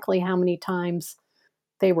exactly how many times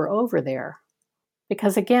they were over there,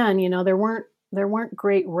 because again, there weren't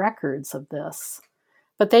great records of this.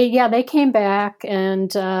 But they came back,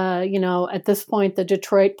 and at this point, the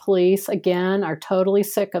Detroit police again are totally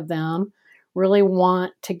sick of them, really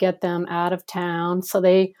want to get them out of town. So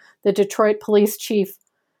the Detroit police chief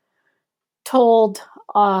told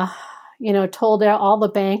all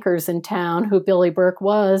the bankers in town who Billy Burke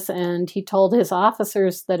was, and he told his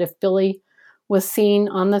officers that if Billy was seen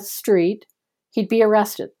on the street, he'd be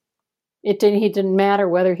arrested. He didn't matter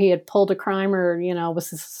whether he had pulled a crime or, was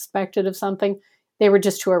suspected of something. They were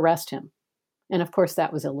just to arrest him. And of course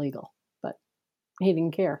that was illegal, but he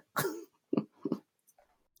didn't care.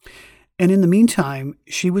 And in the meantime,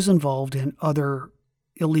 she was involved in other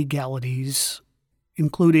illegalities,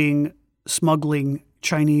 including smuggling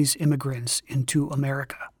Chinese immigrants into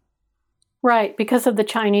America. Right. Because of the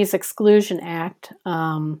Chinese Exclusion Act,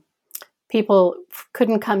 people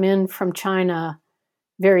couldn't come in from China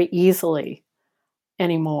very easily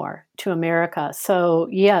anymore to America. So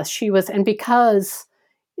yes, she was, and because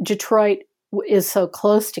Detroit is so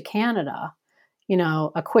close to Canada,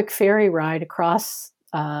 a quick ferry ride across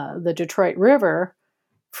the Detroit River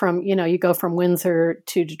from, you go from Windsor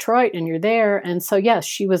to Detroit and you're there. And so yes,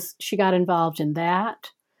 she got involved in that.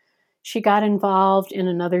 She got involved in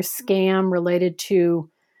another scam related to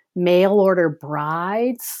mail order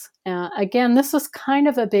brides. Again, this was kind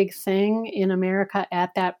of a big thing in America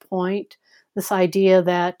at that point, this idea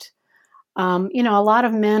that, a lot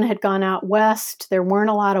of men had gone out west. There weren't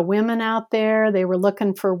a lot of women out there. They were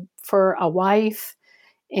looking for a wife.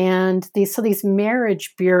 And these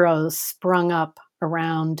marriage bureaus sprung up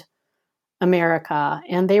around America,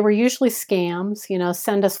 and they were usually scams.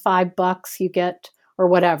 Send us $5, you get, or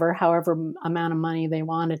whatever, however amount of money they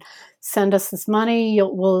wanted. Send us this money,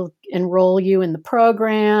 we'll enroll you in the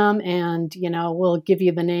program, and we'll give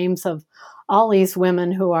you the names of all these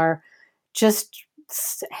women who are just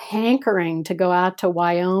hankering to go out to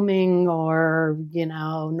Wyoming or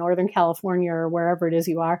Northern California or wherever it is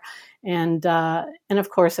you are, and of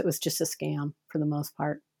course it was just a scam for the most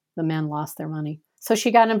part. The men lost their money, so she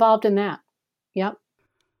got involved in that. Yep.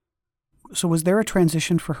 So was there a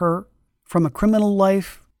transition for her from a criminal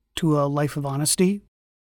life to a life of honesty?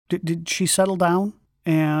 Did she settle down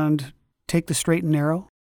and take the straight and narrow?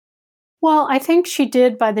 Well, I think she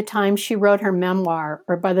did by the time she wrote her memoir,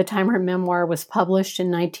 or by the time her memoir was published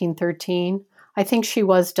in 1913. I think she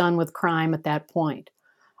was done with crime at that point.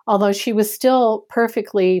 Although she was still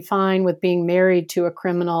perfectly fine with being married to a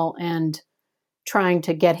criminal and trying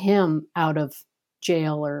to get him out of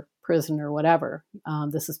jail or prison or whatever.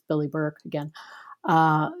 This is Billy Burke again.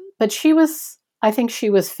 But I think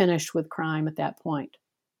she was finished with crime at that point.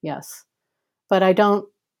 Yes. But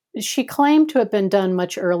she claimed to have been done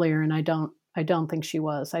much earlier, and I don't think she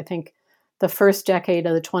was. I think the first decade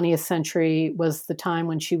of the 20th century was the time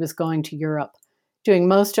when she was going to Europe, doing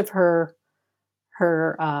most of her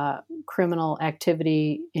criminal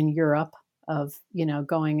activity in Europe, of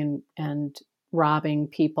going and robbing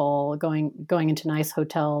people, going into nice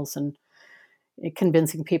hotels and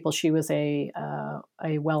convincing people she was a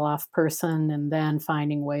well-off person, and then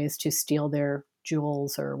finding ways to steal their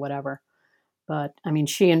jewels or whatever. But I mean,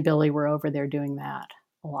 she and Billy were over there doing that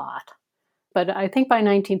a lot. But I think by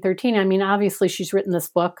 1913, obviously she's written this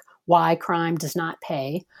book, Why Crime Does Not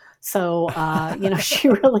Pay. So, she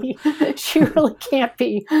really can't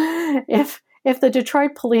be, if the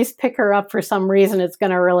Detroit police pick her up for some reason, it's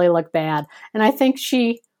going to really look bad. And I think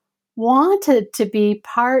she wanted to be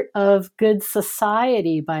part of good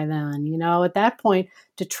society by then. At that point,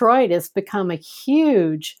 Detroit has become a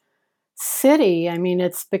huge city.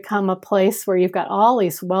 It's become a place where you've got all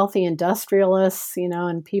these wealthy industrialists,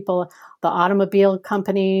 and people, the automobile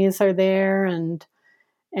companies are there, and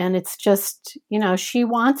it's just, she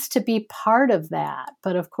wants to be part of that.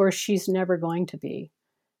 But of course, she's never going to be,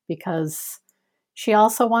 because she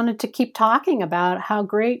also wanted to keep talking about how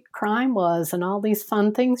great crime was and all these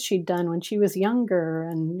fun things she'd done when she was younger.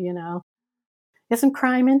 And, isn't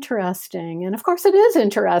crime interesting? And of course it is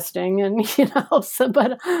interesting. And,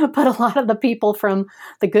 but a lot of the people from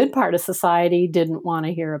the good part of society didn't want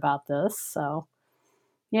to hear about this. So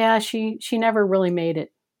yeah, she never really made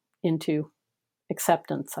it into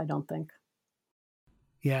acceptance, I don't think.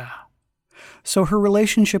 Yeah. So her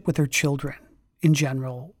relationship with her children in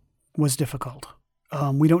general was difficult.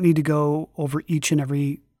 We don't need to go over each and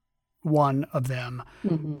every one of them.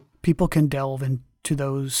 Mm-hmm. People can delve into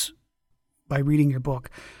those by reading your book.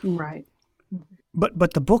 Right. Mm-hmm.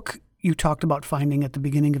 But the book you talked about finding at the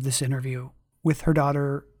beginning of this interview with her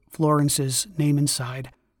daughter Florence's name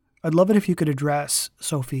inside, I'd love it if you could address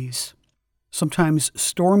Sophie's sometimes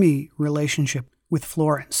stormy relationship with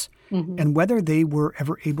Florence, mm-hmm. and whether they were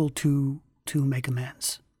ever able to make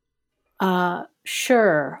amends.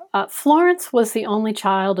 Sure. Florence was the only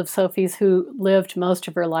child of Sophie's who lived most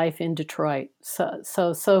of her life in Detroit.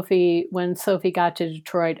 So Sophie, when Sophie got to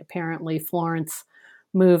Detroit, apparently Florence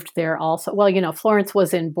moved there also. Well, Florence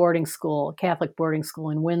was in boarding school, Catholic boarding school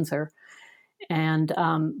in Windsor. And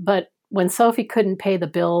but when Sophie couldn't pay the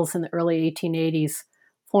bills in the early 1880s,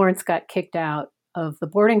 Florence got kicked out of the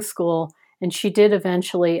boarding school. And she did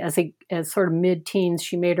eventually, as sort of mid-teens,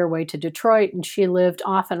 she made her way to Detroit, and she lived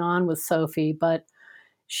off and on with Sophie. But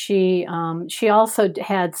she also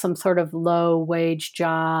had some sort of low-wage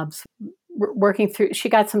jobs, working through. She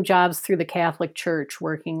got some jobs through the Catholic Church,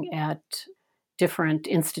 working at different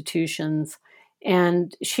institutions,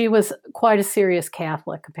 and she was quite a serious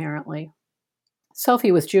Catholic, apparently.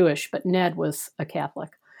 Sophie was Jewish, but Ned was a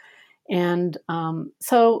Catholic, and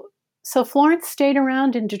So Florence stayed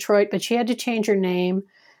around in Detroit, but she had to change her name,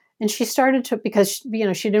 and she started to, because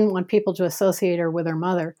she didn't want people to associate her with her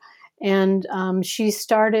mother, and she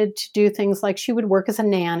started to do things like she would work as a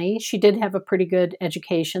nanny. She did have a pretty good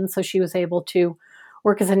education, so she was able to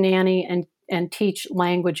work as a nanny and teach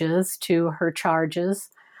languages to her charges.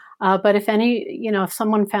 But if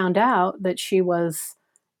someone found out that she was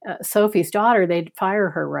Sophie's daughter, they'd fire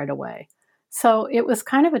her right away. So it was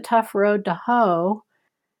kind of a tough road to hoe.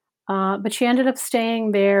 But she ended up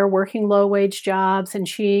staying there, working low-wage jobs, and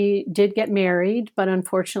she did get married, but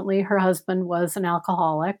unfortunately her husband was an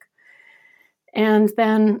alcoholic. And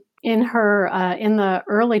then in the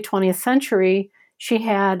early 20th century, she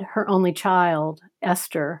had her only child,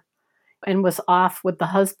 Esther, and was off with the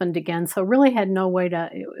husband again. So really had no way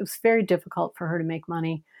it was very difficult for her to make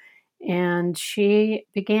money. And she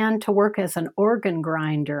began to work as an organ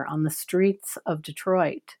grinder on the streets of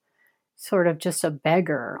Detroit, sort of just a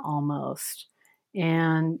beggar almost.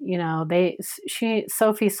 And,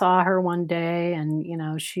 Sophie saw her one day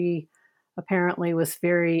and, she apparently was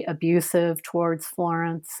very abusive towards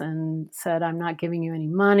Florence and said, "I'm not giving you any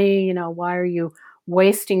money. Why are you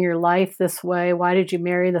wasting your life this way? Why did you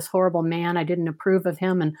marry this horrible man? I didn't approve of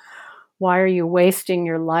him. And why are you wasting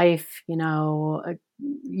your life?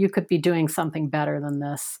 You could be doing something better than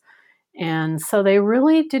this." And so they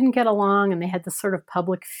really didn't get along, and they had this sort of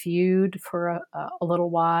public feud for a little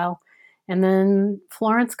while. And then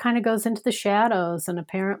Florence kind of goes into the shadows, and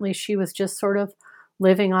apparently she was just sort of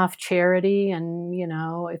living off charity. And,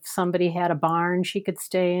 if somebody had a barn she could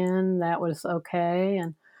stay in, that was okay.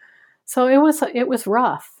 And so it was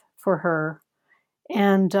rough for her.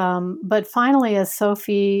 And but finally, as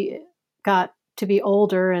Sophie got to be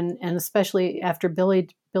older, and especially after Billy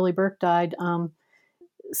Burke died,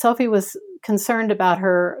 Sophie was concerned about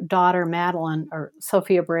her daughter Madeline, or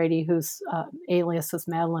Sophia Brady, whose alias was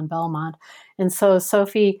Madeline Belmont. And so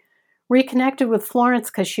Sophie reconnected with Florence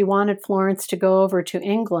because she wanted Florence to go over to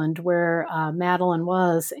England, where Madeline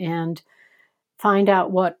was, and find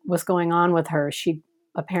out what was going on with her. She'd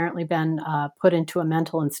apparently been put into a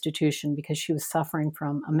mental institution because she was suffering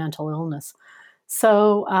from a mental illness.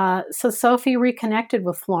 So Sophie reconnected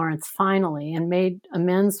with Florence finally and made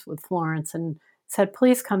amends with Florence and said,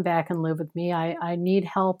 "Please come back and live with me. I need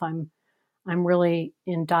help. I'm really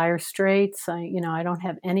in dire straits. I don't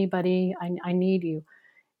have anybody. I need you."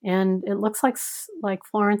 And it looks like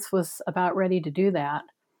Florence was about ready to do that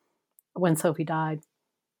when Sophie died.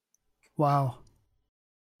 Wow.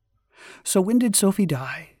 So when did Sophie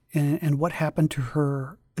die, and what happened to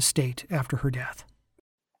her estate after her death?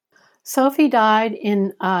 Sophie died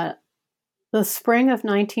in the spring of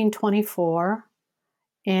 1924.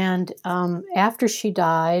 And after she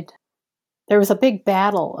died, there was a big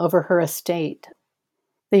battle over her estate.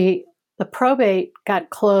 The probate got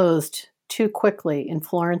closed too quickly, in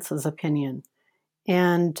Florence's opinion,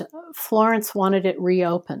 and Florence wanted it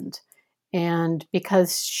reopened. And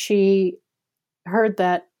because she heard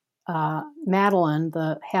that Madeline,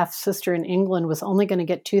 the half-sister in England, was only going to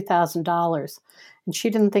get $2,000, and she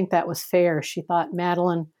didn't think that was fair. She thought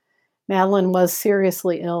Madeline was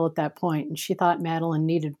seriously ill at that point, and she thought Madeline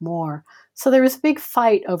needed more. So there was a big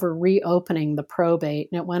fight over reopening the probate,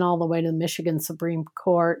 and it went all the way to the Michigan Supreme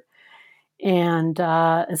Court. And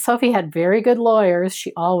Sophie had very good lawyers.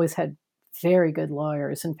 She always had very good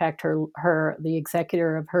lawyers. In fact, the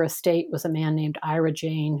executor of her estate was a man named Ira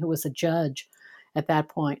Jane, who was a judge at that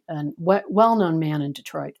point, a well-known man in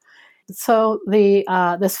Detroit. So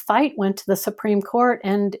this fight went to the Supreme Court,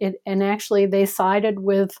 and actually they sided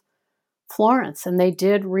with Florence, and they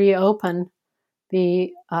did reopen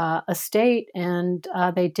the estate, and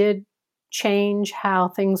they did change how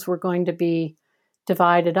things were going to be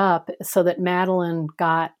divided up so that Madeline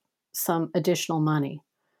got some additional money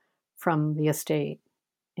from the estate.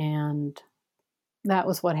 And that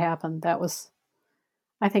was what happened. That was,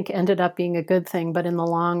 I think, ended up being a good thing, but in the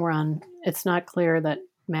long run, it's not clear that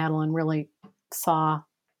Madeline really saw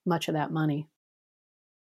much of that money.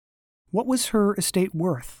 What was her estate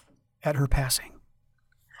worth at her passing?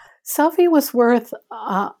 Sophie was worth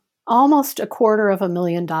almost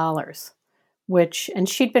 $250,000, and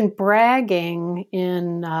she'd been bragging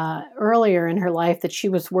earlier in her life that she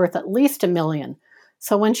was worth at least $1 million.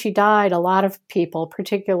 So when she died, a lot of people,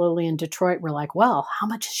 particularly in Detroit, were like, "Well, how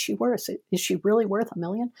much is she worth? Is she really worth $1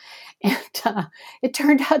 million?" And it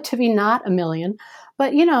turned out to be not $1 million.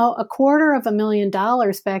 But,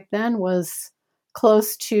 $250,000 back then was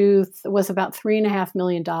about $3.5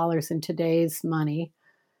 million in today's money.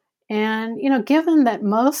 And, given that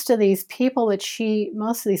most of these criminals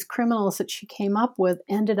that she came up with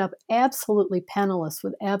ended up absolutely penniless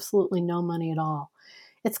with absolutely no money at all,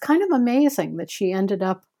 it's kind of amazing that she ended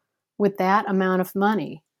up with that amount of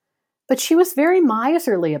money. But she was very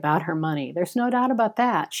miserly about her money. There's no doubt about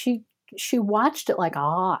that. She watched it like a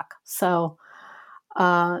hawk. So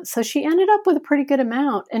she ended up with a pretty good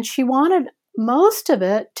amount, and she wanted most of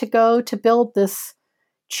it to go to build this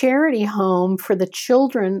charity home for the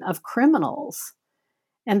children of criminals.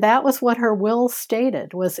 And that was what her will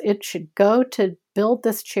stated, was it should go to build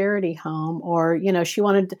this charity home, or, she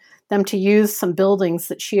wanted them to use some buildings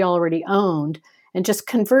that she already owned and just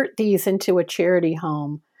convert these into a charity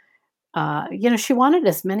home. She wanted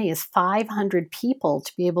as many as 500 people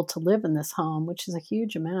to be able to live in this home, which is a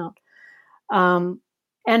huge amount. And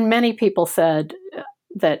many people said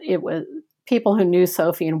that it was, people who knew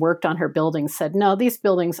Sophie and worked on her buildings said, no, these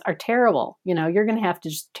buildings are terrible. You're going to have to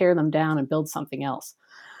just tear them down and build something else.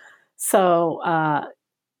 So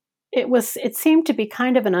it seemed to be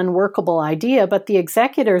kind of an unworkable idea, but the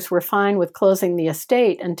executors were fine with closing the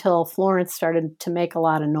estate until Florence started to make a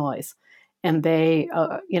lot of noise. And they,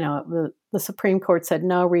 the Supreme Court said,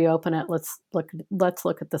 no, reopen it. Let's look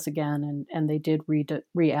at this again. And they did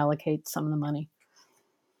reallocate some of the money.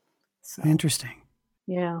 So, interesting.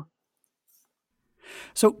 Yeah.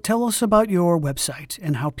 So tell us about your website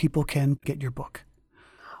and how people can get your book.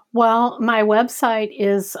 Well, my website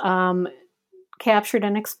is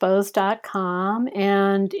capturedandexposed.com,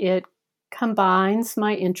 and it combines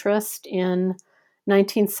my interest in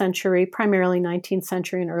 19th century, primarily 19th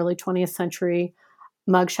century and early 20th century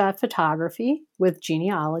mugshot photography with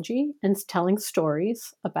genealogy and telling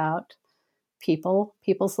stories about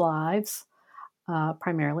people's lives,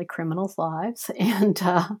 primarily criminals' lives. And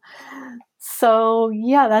so,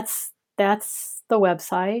 yeah, that's the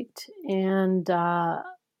website. And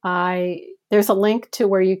there's a link to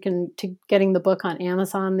where to getting the book on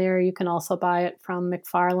Amazon there. You can also buy it from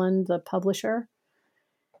McFarland, the publisher.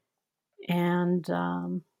 And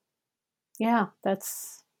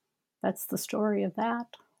that's the story of that.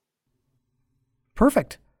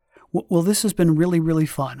 Perfect. Well, this has been really, really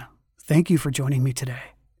fun. Thank you for joining me today.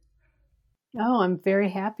 Oh, I'm very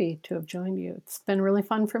happy to have joined you. It's been really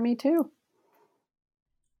fun for me too.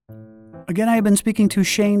 Again, I have been speaking to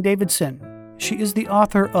Shayne Davidson. She is the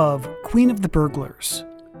author of Queen of the Burglars,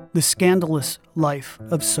 The Scandalous Life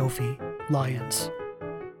of Sophie Lyons.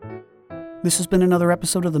 This has been another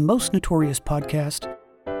episode of the Most Notorious Podcast,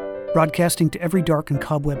 broadcasting to every dark and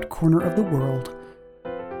cobwebbed corner of the world.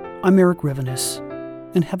 I'm Eric Rivenes,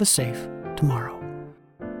 and have a safe tomorrow.